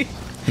hill, Keith.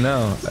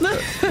 No,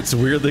 it's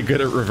weirdly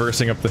good at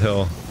reversing up the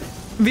hill.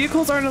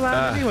 Vehicles aren't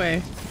allowed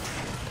anyway.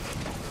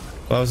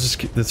 Well, I was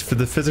just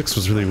the physics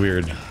was really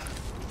weird.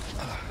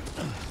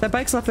 That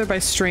bike's left there by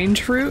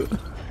Strange Fruit,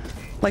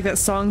 like that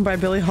song by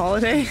Billie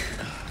Holiday.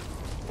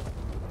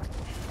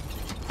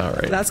 All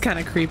right, That's kind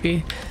of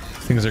creepy.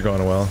 things are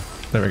going well.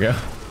 There we go.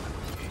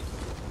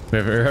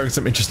 We're having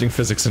some interesting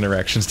physics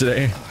interactions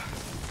today.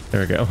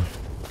 There we go.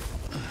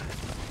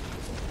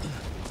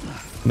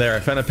 There, I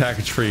found a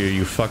package for you,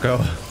 you fucko.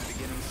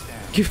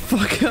 You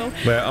fucko.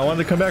 But I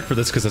wanted to come back for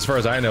this because as far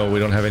as I know, we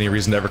don't have any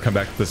reason to ever come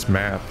back to this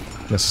map,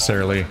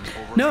 necessarily.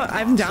 No,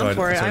 I'm down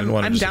for it. So I didn't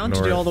wanna I'm just down to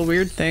ignore do it. all the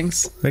weird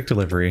things. Make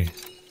delivery.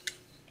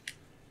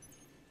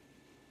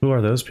 Who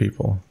are those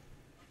people?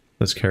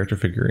 Those character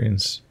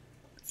figurines.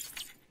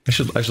 I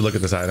should look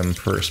at this item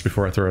first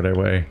before I throw it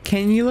away.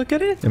 Can you look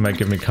at it? It might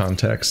give me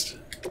context.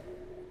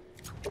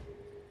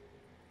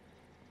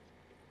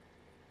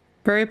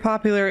 Very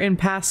popular in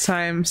past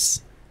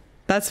times.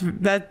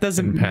 That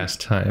doesn't In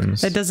past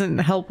times. That doesn't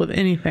help with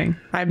anything.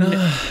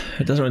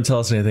 It doesn't really tell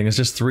us anything. It's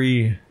just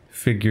 3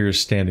 figures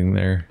standing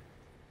there.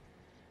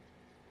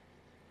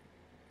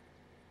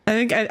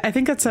 I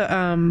think that's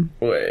a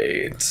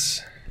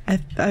Wait.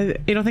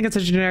 you don't think it's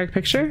a generic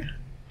picture?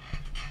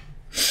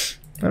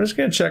 I'm just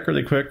gonna check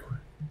really quick.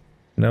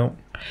 No.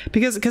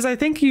 Because I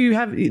think you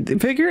have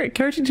figurines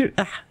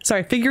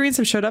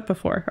have showed up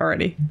before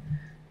already.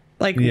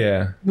 Like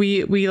Yeah.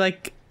 we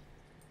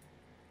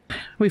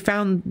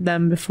found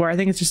them before. I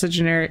think it's just a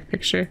generic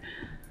picture.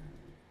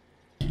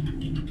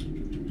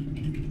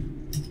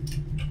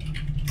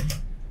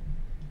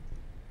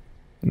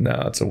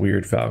 No, it's a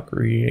weird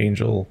Valkyrie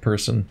angel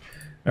person.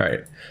 All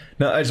right.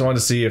 No, I just wanted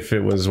to see if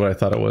it was what I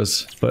thought it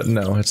was, but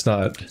no, it's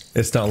not.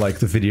 It's not like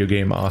the video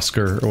game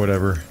Oscar or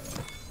whatever.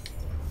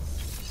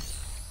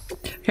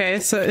 Okay,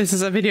 so this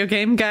is a video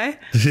game guy.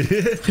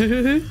 That's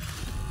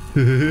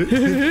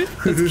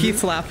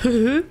Keith's laugh.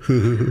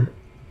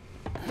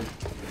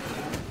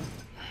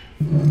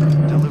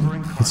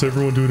 Let's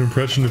everyone do an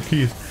impression of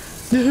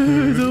Keith.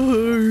 You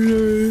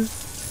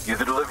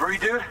the delivery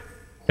dude?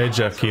 Hey,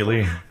 Jeff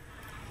Keighley.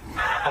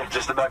 I've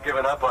just about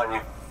given up on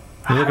you.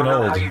 You're looking I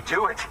don't know old. how you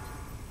do it.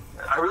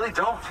 I really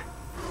don't.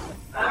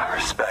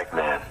 Respect,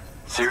 man.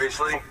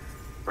 Seriously,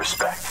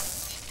 respect.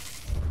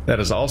 That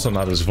is also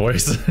not his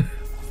voice.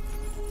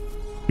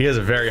 He has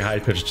a very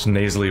high-pitched,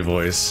 nasally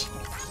voice,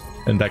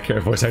 and that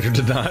voice actor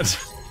did not.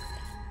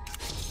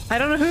 I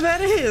don't know who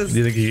that is. Do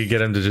you think you could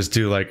get him to just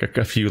do like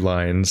a few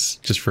lines,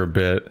 just for a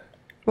bit?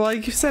 Well,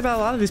 you said about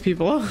a lot of these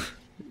people.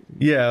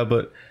 Yeah,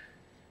 but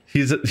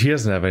He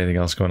doesn't have anything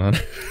else going on.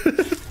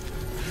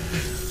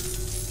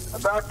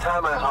 About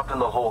time I hopped in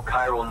the whole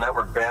chiral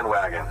network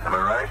bandwagon, am I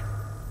right?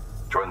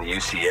 Join the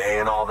UCA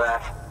and all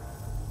that.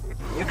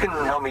 You can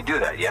help me do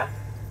that, yeah?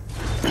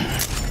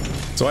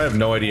 So I have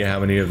no idea how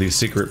many of these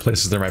secret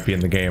places there might be in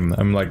the game.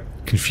 I'm like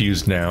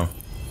confused now.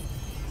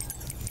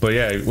 But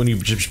yeah, when you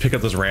just pick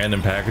up those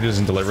random packages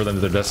and deliver them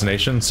to their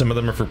destination, some of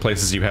them are for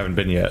places you haven't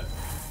been yet,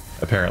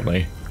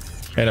 apparently.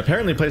 And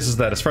apparently places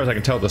that, as far as I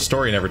can tell, the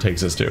story never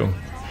takes us to.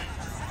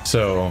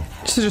 So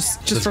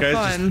just for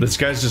fun. This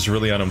guy's just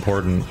really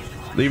unimportant.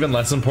 Even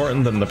less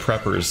important than the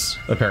preppers,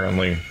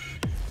 apparently.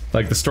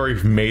 Like, the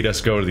story made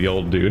us go to the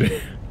old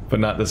dude,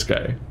 but not this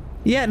guy.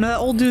 Yeah, no, that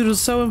old dude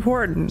was so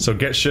important. So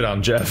get shit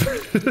on Jeff.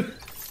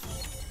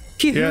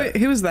 Keith, yeah.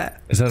 Who was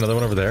that? Is that another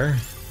one over there?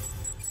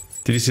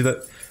 Did you see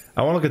that?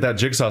 I want to look at that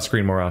jigsaw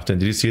screen more often.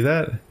 Did you see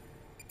that?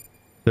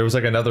 There was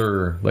like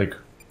another, like,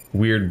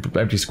 weird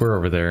empty square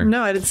over there.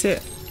 No, I didn't see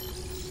it.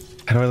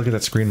 How do I look at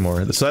that screen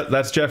more? So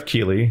that's Jeff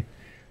Keighley.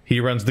 He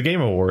runs the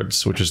Game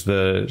Awards, which is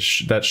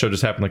that show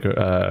just happened like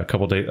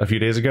a few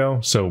days ago.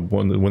 So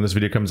when this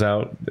video comes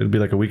out, it'll be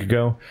like a week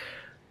ago.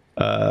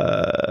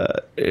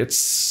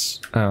 It's,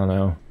 I don't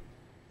know.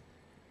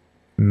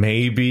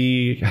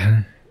 Maybe,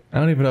 I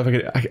don't even know if I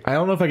could. I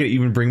don't know if I could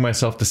even bring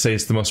myself to say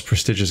it's the most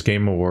prestigious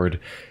game award.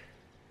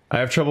 I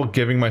have trouble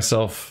letting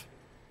myself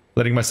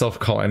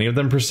call any of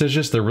them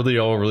prestigious. They're really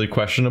all really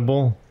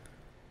questionable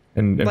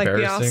and like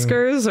embarrassing. The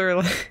Oscars or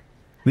like.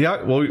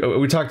 Well,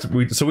 we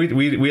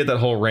had that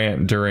whole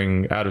rant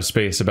during Out of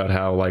Space about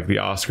how like the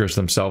Oscars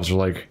themselves are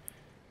like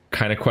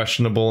kind of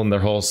questionable in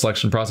their whole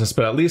selection process,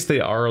 but at least they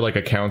are like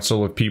a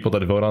council of people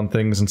that vote on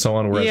things and so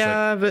on. Whereas,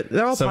 yeah, but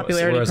they're all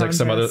popularity whereas like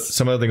contests.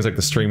 some other things like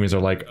the streamings are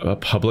like a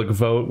public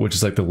vote, which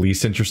is like the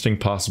least interesting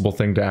possible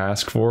thing to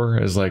ask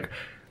for. Is like,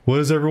 what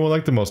does everyone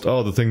like the most?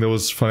 Oh, the thing that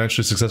was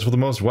financially successful the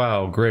most.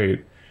 Wow,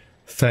 great,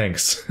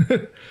 thanks.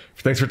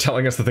 Thanks for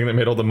telling us the thing that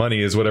made all the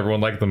money is what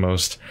everyone liked the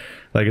most.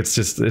 Like, it's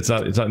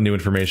not new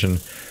information.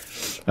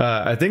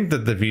 I think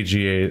that the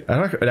VGA,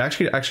 I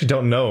actually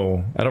don't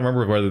know. I don't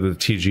remember whether the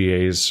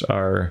TGAs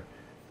are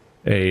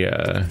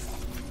a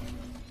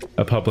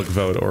public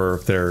vote or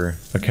if they're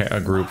a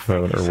group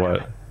vote or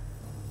what.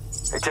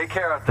 Hey, take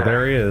care out there.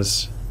 There he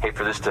is. Hate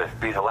for this to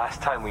be the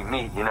last time we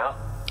meet, you know?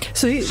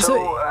 So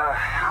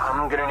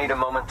I'm gonna need a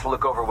moment to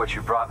look over what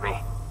you brought me.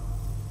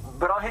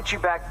 But I'll hit you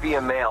back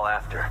via mail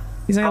after.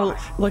 He's not gonna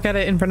look at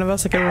it in front of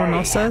us like everyone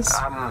else does?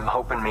 I'm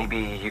hoping maybe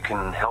you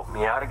can help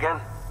me out again.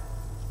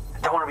 I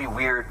don't want to be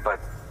weird, but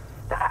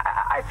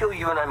I feel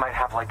you and I might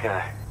have like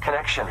a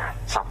connection or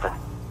something.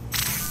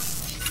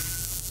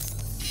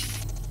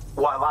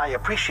 While I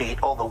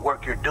appreciate all the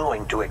work you're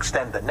doing to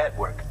extend the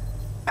network,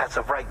 as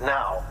of right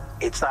now,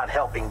 it's not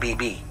helping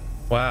BB.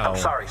 Wow. I'm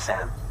sorry,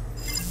 Sam.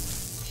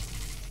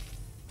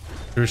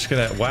 You're just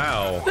gonna,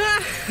 wow.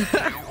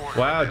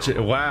 Wow,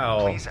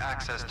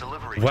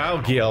 wow,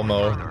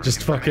 Guillermo.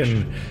 Just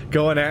fucking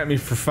going at me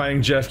for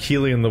finding Jeff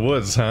Keighley in the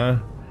woods, huh?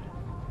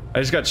 I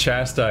just got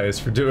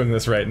chastised for doing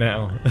this right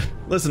now.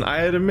 Listen, I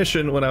had a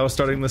mission when I was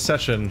starting the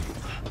session.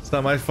 It's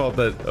not my fault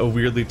that a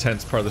weirdly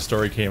tense part of the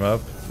story came up,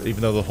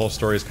 even though the whole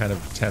story is kind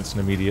of tense and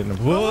immediate. And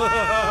Whoa!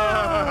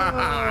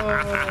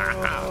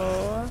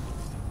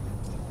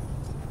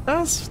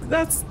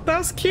 That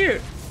was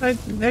cute. I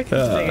can dig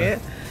it.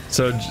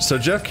 So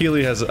Jeff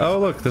Keighley has. Oh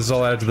look, this is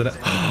all added to the net.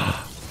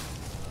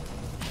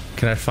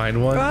 Can I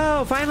find one?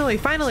 Oh, finally!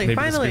 Maybe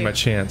this will be my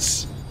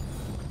chance.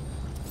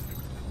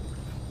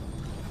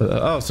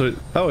 It's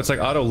like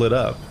auto lit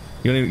up.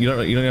 You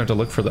don't even have to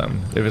look for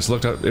them. If it's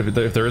looked up,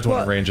 if there is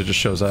one in range, it just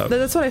shows up.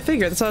 That's what I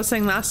figured. That's what I was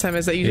saying last time.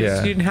 Is that you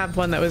didn't have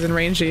one that was in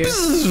range of you.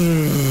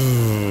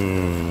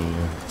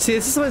 See,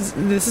 this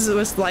is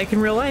what it's like in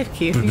real life,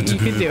 Keith. You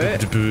can do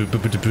it.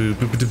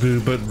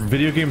 But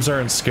video games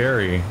aren't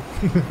scary.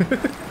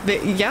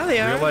 Yeah, they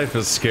are. Real life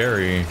is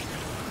scary.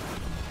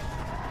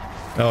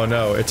 Oh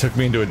no, it took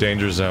me into a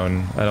danger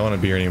zone. I don't want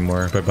to be here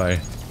anymore.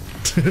 Bye-bye.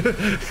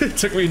 It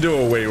took me into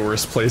a way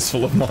worse place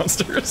full of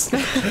monsters.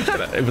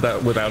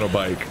 without a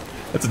bike.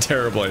 That's a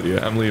terrible idea.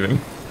 I'm leaving.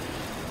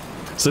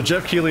 So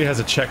Jeff Keighley has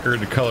a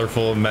checkered,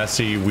 colorful,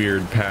 messy,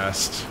 weird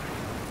past.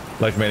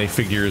 Like many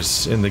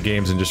figures in the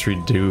games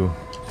industry do.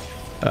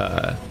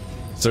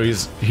 So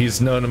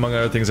he's known among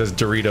other things as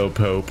Dorito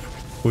Pope,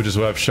 which is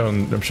what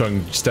I'm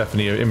showing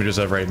Stephanie images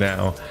of right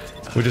now.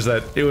 Which is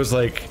that it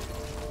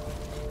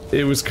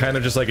was kind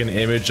of just like an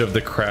image of the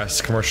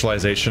crass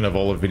commercialization of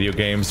all of video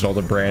games and all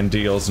the brand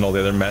deals and all the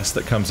other mess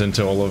that comes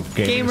into all of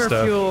gaming Gamer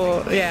stuff.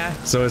 fuel, yeah.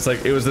 So it's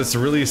like, it was this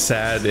really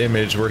sad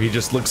image where he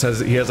just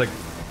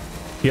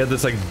he had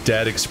this like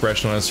dead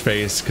expression on his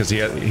face because he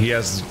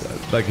has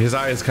like his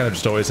eyes kind of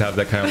just always have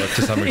that kind of look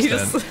to some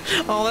extent.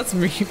 Oh, that's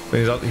me. He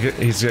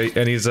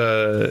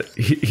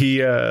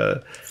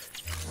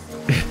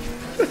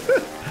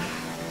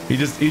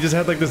just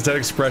had like this dead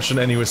expression,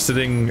 and he was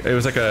sitting. It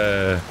was like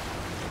I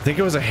think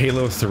it was a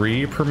Halo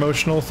 3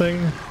 promotional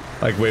thing,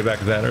 like way back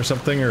then or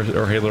something,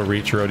 or Halo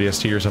Reach or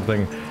ODST or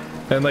something.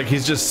 And like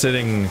he's just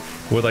sitting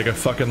with like a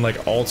fucking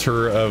like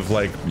altar of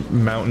like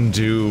Mountain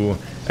Dew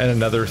and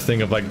another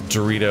thing of like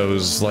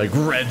Doritos, like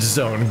Red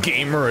Zone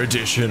Gamer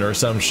Edition or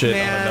some shit.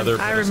 Man, on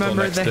another I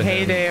remember the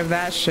heyday of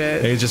that shit.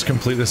 And he's just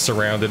completely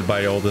surrounded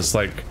by all this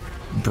like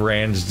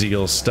brand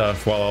deal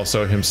stuff, while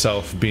also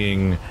himself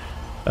being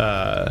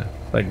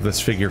like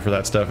this figure for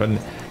that stuff. And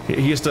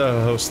he used to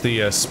host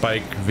the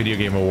Spike Video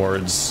Game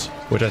Awards,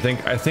 which I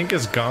think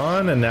is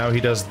gone, and now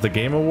he does the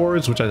Game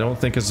Awards, which I don't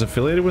think is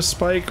affiliated with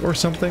Spike or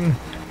something.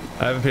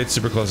 I haven't paid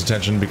super close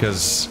attention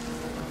because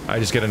I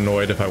just get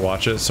annoyed if I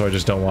watch it, so I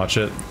just don't watch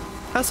it.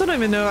 I also don't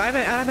even know. I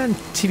haven't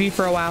had TV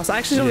for a while, so I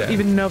actually don't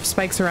even know if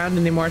Spike's around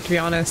anymore, to be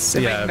honest.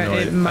 I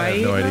have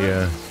no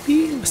idea.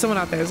 Be someone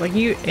out there is like,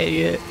 you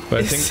idiot.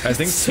 But I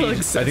think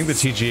the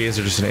TGAs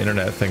are just an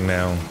internet thing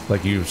now.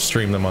 Like, you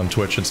stream them on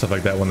Twitch and stuff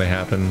like that when they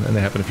happen, and they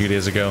happened a few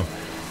days ago.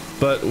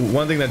 But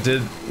one thing that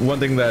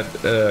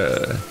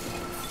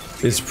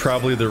is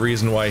probably the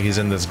reason why he's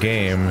in this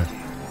game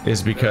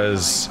is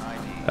because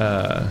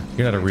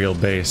you're not a real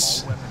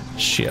base.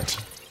 Shit.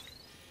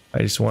 I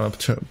just want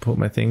to put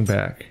my thing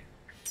back.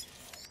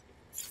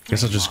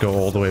 Guess I'll just go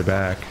all the way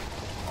back.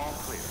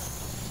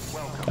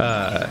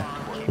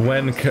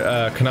 When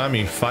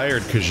Konami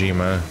fired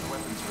Kojima,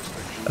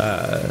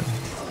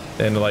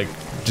 and like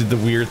did the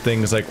weird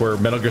things like where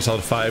Metal Gear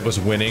Solid 5 was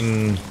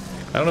winning,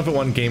 I don't know if it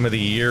won Game of the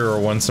Year or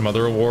won some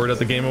other award at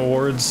the Game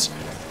Awards,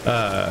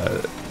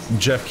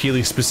 Jeff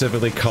Keighley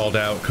specifically called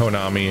out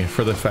Konami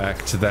for the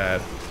fact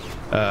that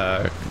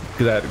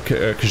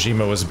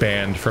Kojima was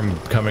banned from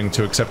coming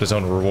to accept his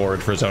own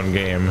reward for his own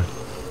game,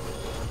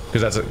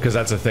 because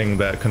that's a thing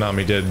that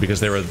Konami did, because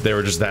they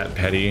were just that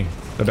petty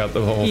about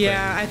the whole thing.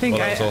 Yeah, I think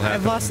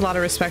I've lost a lot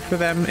of respect for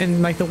them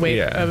in like the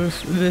weight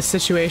of this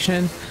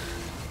situation.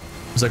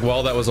 It's like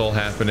while that was all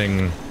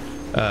happening,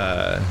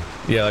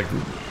 like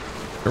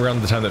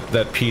around the time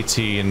that PT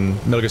and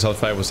Metal Gear Solid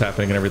 5 was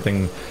happening and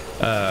everything,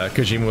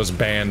 Kojima was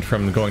banned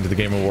from going to the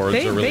Game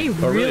Awards or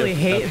really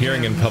hate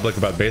appearing in public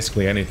about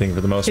basically anything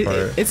for the most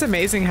part. It's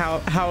amazing how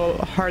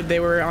hard they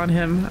were on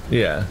him.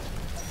 Yeah.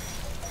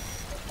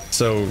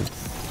 So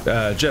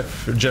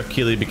Jeff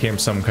Keighley became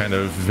some kind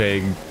of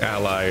vague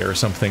ally or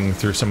something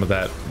through some of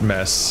that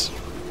mess.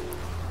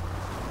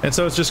 And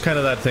so it's just kind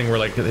of that thing where,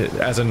 like,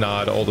 as a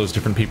nod, all those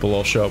different people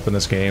all show up in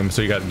this game.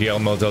 So you got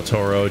Guillermo del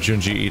Toro,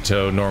 Junji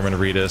Ito, Norman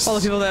Reedus, all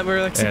the people that were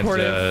like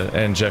supportive,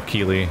 and Jeff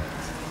Keighley.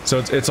 So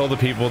it's all the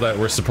people that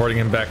were supporting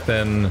him back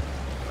then.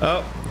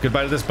 Oh,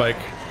 goodbye to this bike.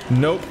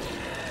 Nope.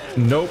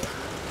 Nope.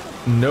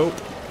 Nope.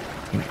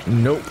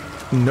 Nope.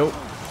 Nope.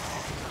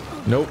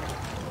 Nope.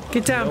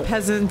 Get down,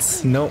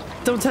 peasants. Nope.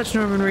 Don't touch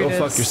Norman Reedus.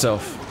 Go fuck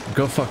yourself.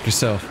 Go fuck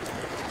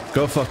yourself.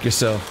 Go fuck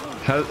yourself.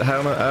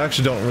 I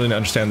actually don't really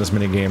understand this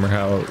mini game or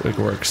how it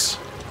works.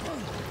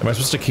 Am I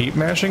supposed to keep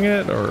mashing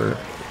it, or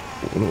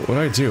what do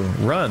I do?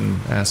 Run,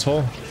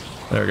 asshole.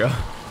 There we go.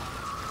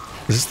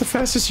 Is this the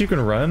fastest you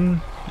can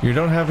run? You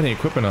don't have any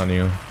equipment on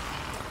you.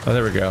 Oh,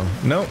 there we go.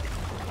 Nope.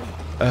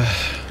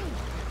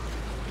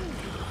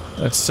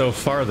 That's so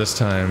far this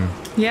time.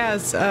 Yeah,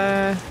 it's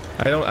I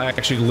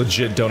actually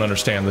legit don't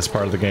understand this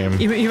part of the game.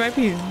 You might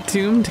be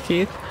doomed,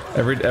 Keith.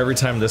 Every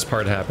time this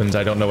part happens,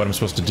 I don't know what I'm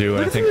supposed to do.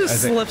 Look, and I think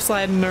slip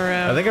sliding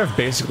around. I think I've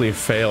basically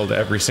failed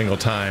every single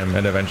time,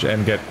 and eventually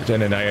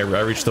I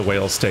reach the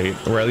whale state,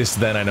 or at least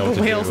then I know what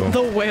to do.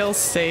 The whale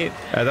state.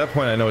 At that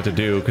point, I know what to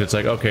do, because it's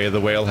like, okay,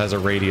 the whale has a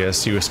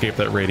radius. You escape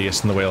that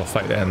radius, and the whale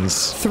fight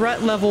ends.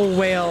 Threat level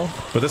whale.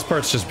 But this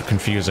part's just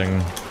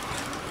confusing.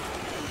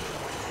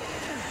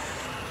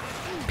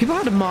 People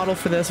had a model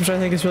for this, which I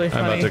think is really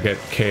funny. I'm about to get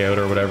KO'd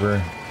or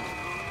whatever.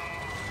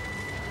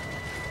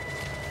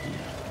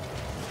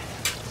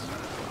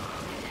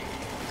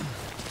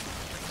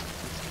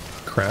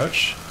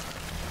 Crouch?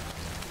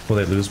 Will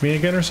they lose me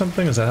again or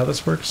something? Is that how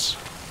this works?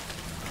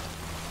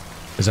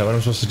 Is that what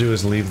I'm supposed to do,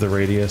 is leave the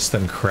radius,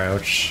 then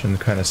crouch and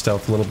kind of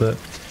stealth a little bit?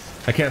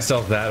 I can't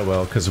stealth that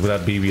well, because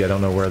without BB I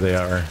don't know where they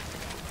are.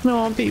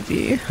 No,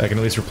 BB. I can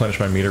at least replenish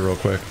my meter real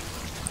quick.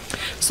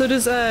 So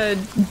does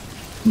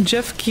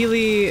Jeff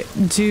Keighley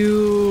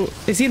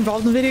is he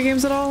involved in video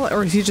games at all,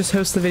 or does he just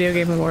host the Video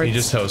Game Awards? He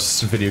just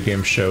hosts video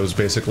game shows,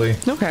 basically.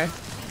 Okay.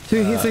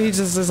 So he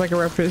just is like a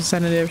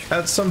representative.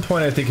 At some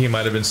point, I think he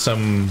might have been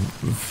some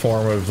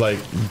form of, like,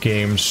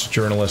 games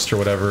journalist or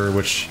whatever,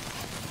 which,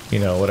 you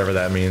know, whatever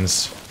that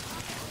means.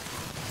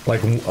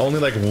 Like,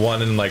 only like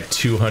 1 in like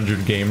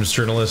 200 games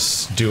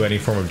journalists do any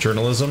form of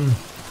journalism,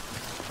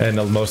 and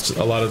a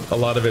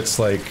lot of it's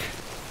like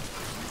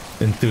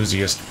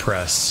enthusiast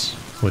press,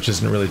 which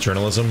isn't really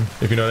journalism,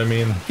 if you know what I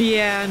mean.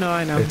 Yeah, no,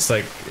 I know. It's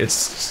like,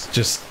 it's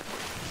just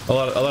a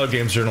lot of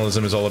games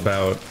journalism is all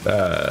about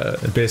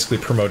basically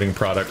promoting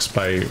products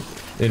by,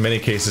 in many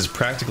cases,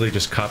 practically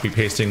just copy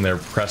pasting their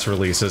press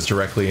releases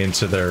directly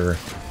into their.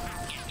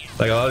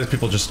 Like, a lot of these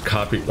people just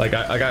copy. Like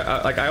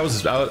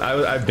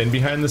I've been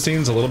behind the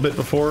scenes a little bit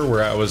before,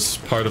 where I was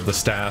part of the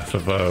staff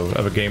of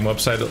a game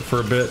website for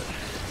a bit.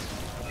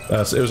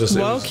 So it was.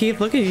 Whoa, Keith,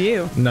 look at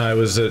you. No, it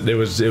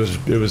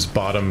was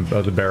bottom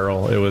of the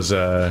barrel. It was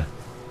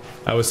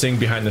I was seeing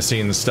behind the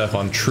scenes stuff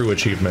on True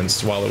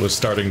Achievements while it was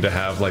starting to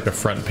have like a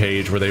front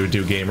page where they would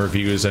do game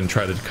reviews and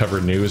try to cover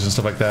news and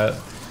stuff like that.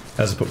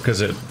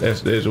 because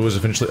it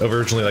was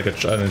originally like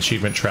an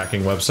achievement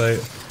tracking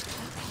website,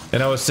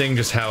 and I was seeing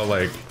just how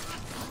like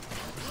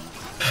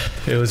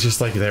it was just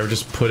like they were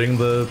just putting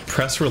the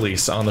press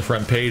release on the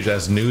front page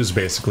as news,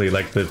 basically.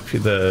 Like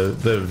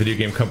the video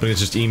game companies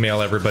just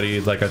email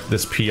everybody like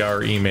this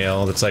PR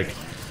email that's like,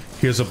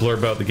 here's a blurb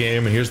about the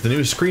game and here's the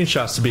new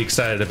screenshots to be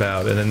excited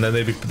about, and then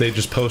they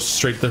just post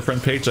straight to the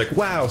front page like,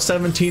 wow,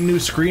 17 new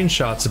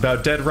screenshots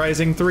about Dead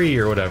Rising 3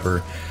 or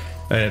whatever,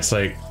 and it's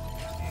like,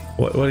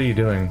 what are you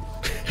doing?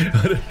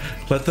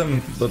 let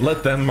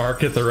them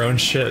market their own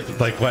shit.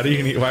 Like, why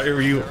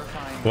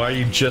are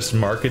you just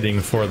marketing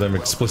for them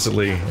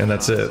explicitly, and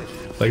that's it?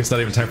 Like, it's not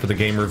even time for the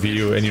game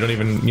review, and you're not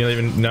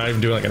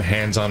even doing like a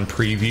hands-on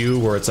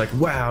preview where it's like,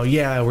 wow,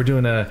 yeah,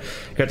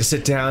 got to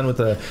sit down with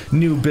a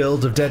new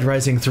build of Dead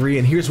Rising 3,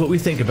 and here's what we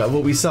think about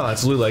what we saw.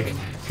 It's literally like,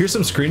 here's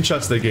some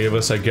screenshots they gave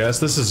us, I guess.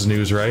 This is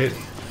news, right?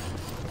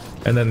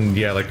 And then,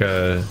 yeah, like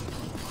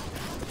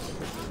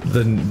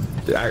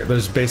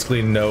there's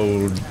basically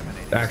no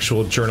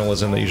actual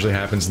journalism that usually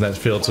happens in that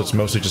field, so it's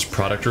mostly just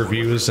product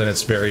reviews, and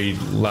it's very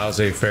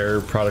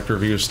laissez-faire product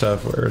review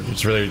stuff where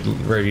it's really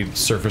very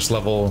surface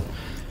level.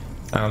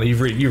 I don't know,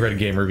 you've read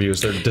game reviews,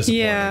 they're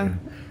disappointing.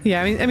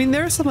 Yeah, I mean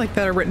there are some like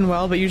that are written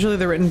well, but usually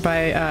they're written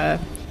by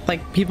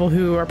like people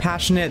who are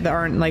passionate, that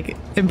aren't like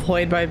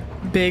employed by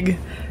big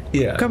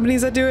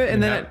companies that do it,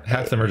 and then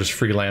half of them are just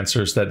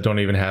freelancers that don't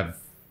even have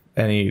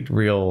any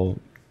real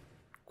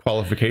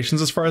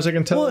qualifications as far as I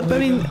can tell. Well, but I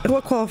mean,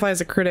 what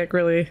qualifies a critic,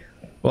 really?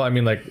 Well, I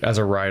mean, like, as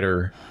a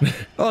writer.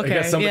 Okay,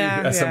 as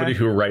somebody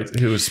who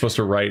is supposed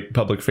to write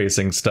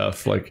public-facing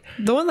stuff, like...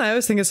 The one that I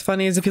always think is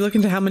funny is if you look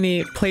into how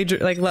many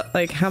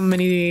how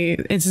many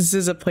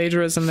instances of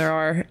plagiarism there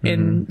are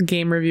in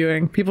game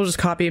reviewing. People just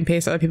copy and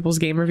paste other people's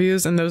game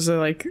reviews, and those are,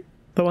 like,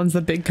 the ones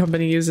the big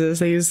company uses.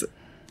 They use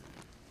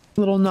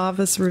little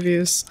novice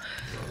reviews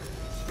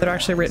that are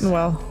actually written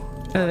well,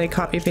 and then they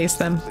copy-paste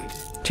them,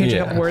 change a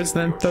couple words,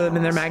 and then throw them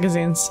in their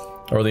magazines.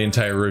 Or the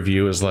entire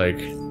review is, like...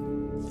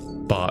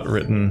 bot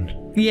written.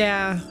 Oh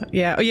yeah,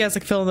 it's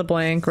like fill in the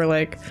blank, or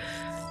like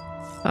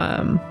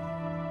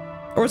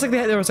or it's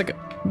like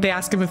they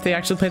ask them if they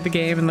actually played the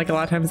game, and like a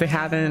lot of times they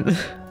haven't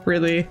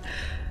really.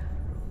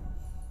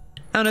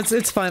 I don't know,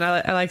 it's fun.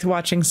 I like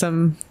watching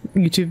some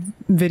YouTube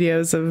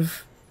videos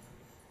of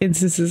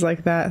instances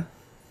like that.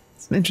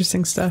 Some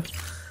interesting stuff.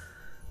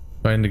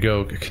 Trying to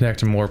go connect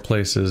to more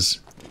places.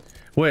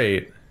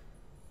 Wait.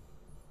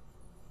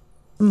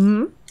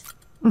 Isn't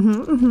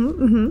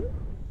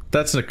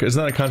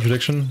that a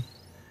contradiction?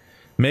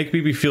 Make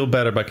BB feel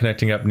better by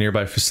connecting up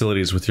nearby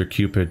facilities with your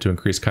Cupid to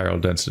increase chiral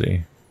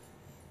density.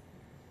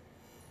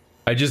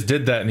 I just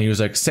did that and he was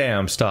like,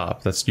 Sam,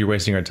 stop. You're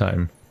wasting our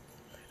time.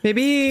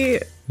 Maybe...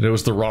 It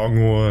was the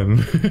wrong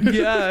one.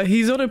 Yeah,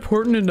 he's not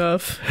important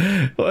enough.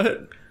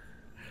 What?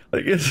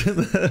 Like,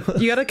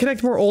 you gotta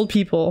connect more old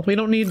people. We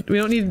don't need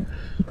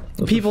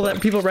people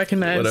that people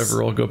recognize.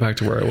 Whatever, I'll go back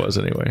to where I was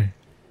anyway.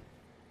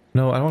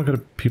 No, I don't want to go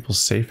to people's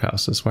safe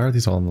houses. Why are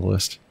these all on the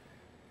list?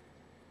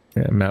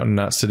 Yeah, Mountain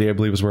Knot City, I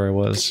believe, is where I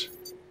was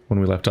when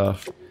we left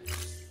off.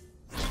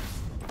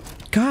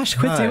 Gosh,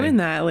 quit doing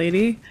that,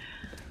 lady.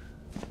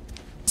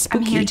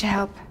 Spooky. I'm here to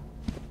help.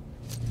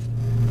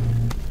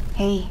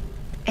 Hey,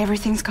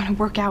 everything's gonna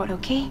work out,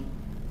 okay?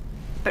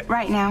 But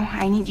right now,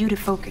 I need you to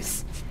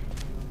focus.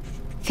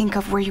 Think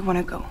of where you want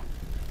to go.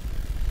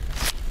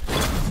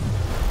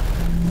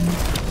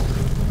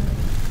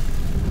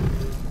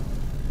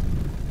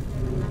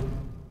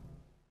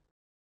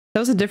 That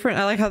was I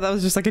like how that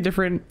was just like a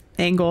different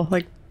angle.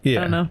 Like, I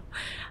don't know.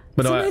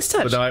 But no, a nice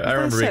touch. But no, I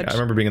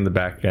remember being in the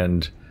back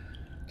end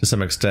to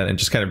some extent, and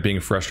just kind of being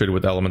frustrated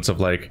with elements of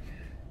like,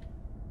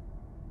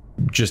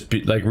 just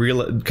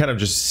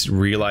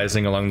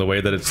realizing along the way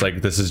that it's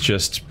like, this is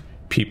just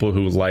people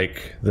who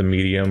like the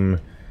medium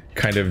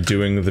kind of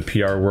doing the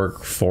PR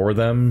work for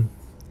them,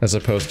 as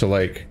opposed to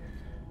like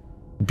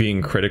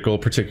being critical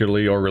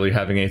particularly, or really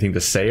having anything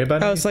to say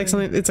about it. Oh, it's like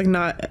something, it's like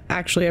not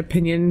actually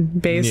opinion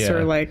based,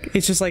 or like,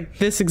 it's just like,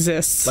 this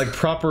exists. Like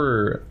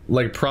proper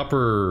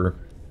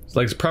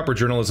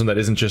journalism that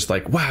isn't just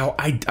like, wow,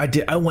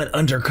 I went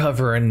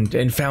undercover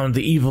and found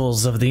the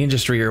evils of the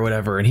industry or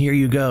whatever, and here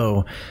you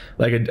go.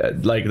 Like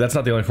that's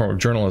not the only form of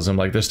journalism.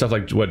 Like there's stuff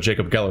like what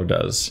Jacob Geller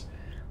does.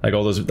 Like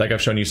all those, like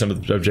I've shown you some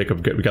of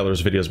Jacob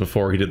Geller's videos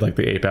before. He did like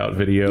the Ape Out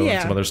video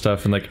and some other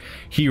stuff, and like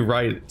he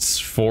writes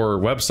for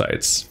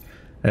websites.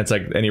 And it's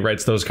like, and he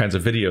writes those kinds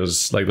of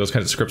videos, like those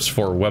kinds of scripts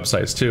for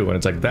websites too. And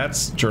it's like,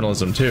 that's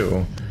journalism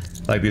too.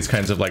 Like these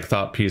kinds of like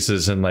thought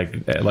pieces and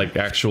like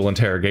actual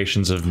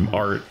interrogations of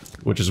art,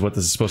 which is what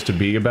this is supposed to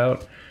be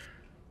about.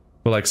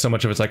 But like so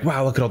much of it's like,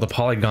 wow, look at all the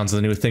polygons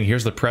of the new thing.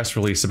 Here's the press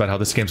release about how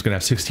this game's gonna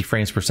have 60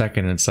 frames per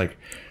second. And it's like,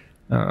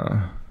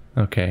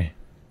 okay,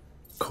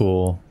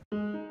 cool.